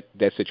if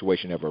that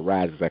situation ever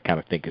arises, I kind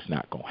of think it's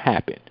not going to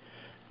happen,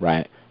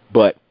 right?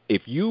 But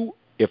if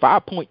I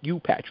appoint you,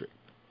 Patrick,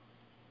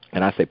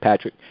 and I say,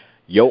 Patrick,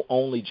 your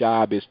only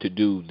job is to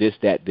do this,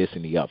 that, this,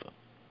 and the other,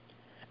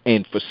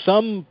 and for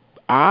some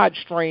odd,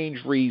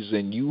 strange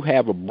reason you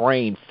have a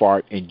brain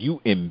fart and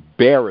you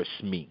embarrass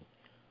me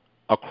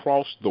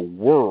across the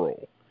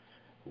world.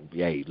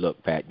 Hey,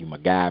 look, Pat, you my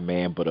guy,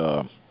 man, but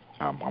I'm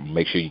gonna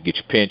make sure you get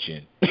your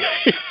pension.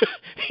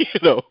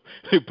 But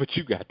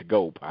you got to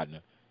go,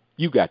 partner.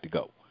 You got to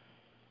go.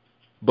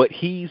 But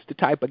he's the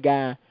type of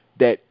guy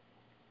that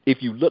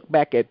if you look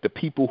back at the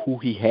people who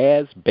he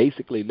has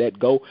basically let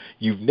go,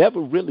 you've never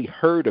really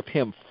heard of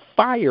him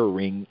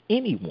firing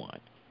anyone.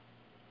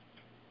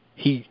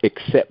 He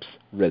accepts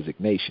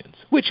resignations,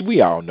 which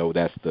we all know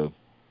that's the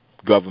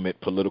government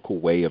political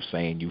way of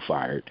saying you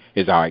fired,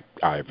 is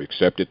I've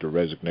accepted the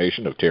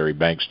resignation of Terry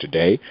Banks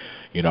today.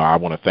 I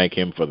want to thank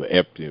him for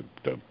the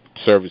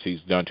service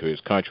he's done to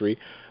his country.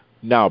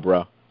 No,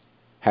 bro.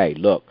 Hey,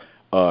 look,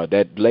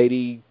 that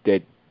lady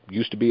that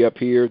used to be up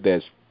here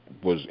that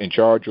was in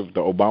charge of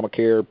the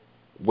Obamacare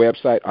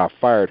website, I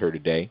fired her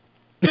today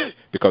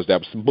because that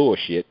was some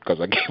bullshit, because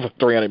I gave her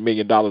 $300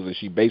 million and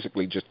she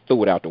basically just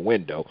threw it out the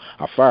window.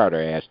 I fired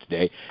her ass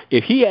today.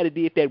 If he had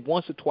did that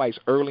once or twice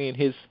early in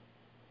his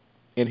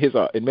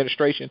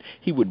administration,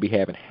 he wouldn't be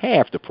having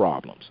half the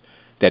problems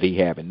that he's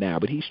having now.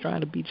 But he's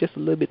trying to be just a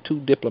little bit too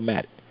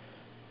diplomatic.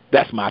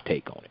 That's my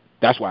take on it.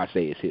 That's why I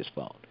say it's his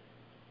fault.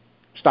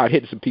 Start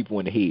hitting some people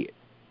in the head.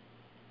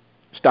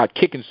 Start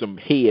kicking some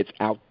heads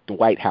out the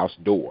White House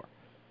door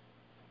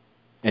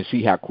and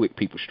see how quick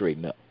people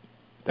straighten up.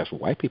 That's what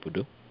white people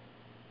do.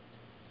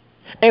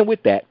 And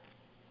with that,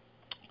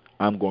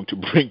 I'm going to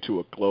bring to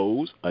a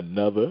close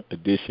another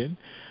edition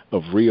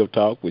of Real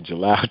Talk with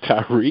Jalal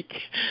Tariq.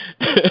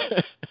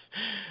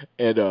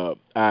 And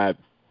I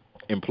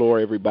implore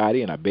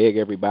everybody and I beg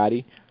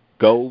everybody,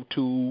 go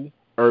to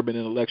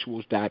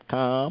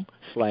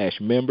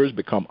urbanintellectuals.com/members,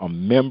 become a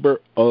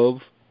member of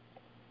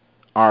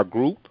our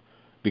group,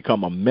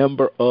 become a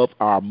member of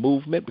our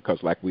movement,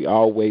 because like we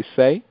always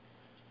say,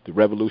 the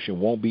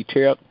revolution won't be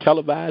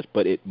televised,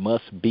 but it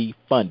must be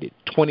funded.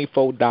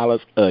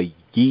 $24 a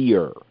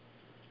year.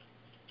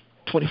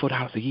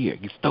 $24 a year.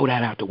 You throw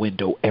that out the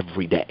window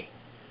every day.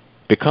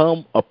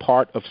 Become a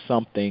part of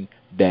something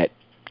that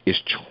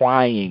is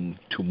trying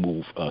to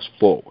move us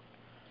forward.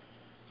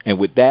 And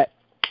with that,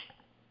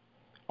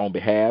 on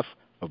behalf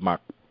of my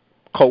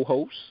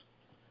co-hosts,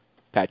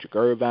 Patrick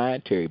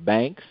Irvine, Terry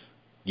Banks,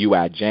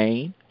 UI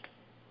Jane.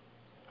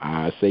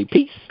 I say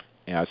peace,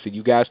 and I'll see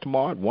you guys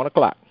tomorrow at 1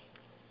 o'clock.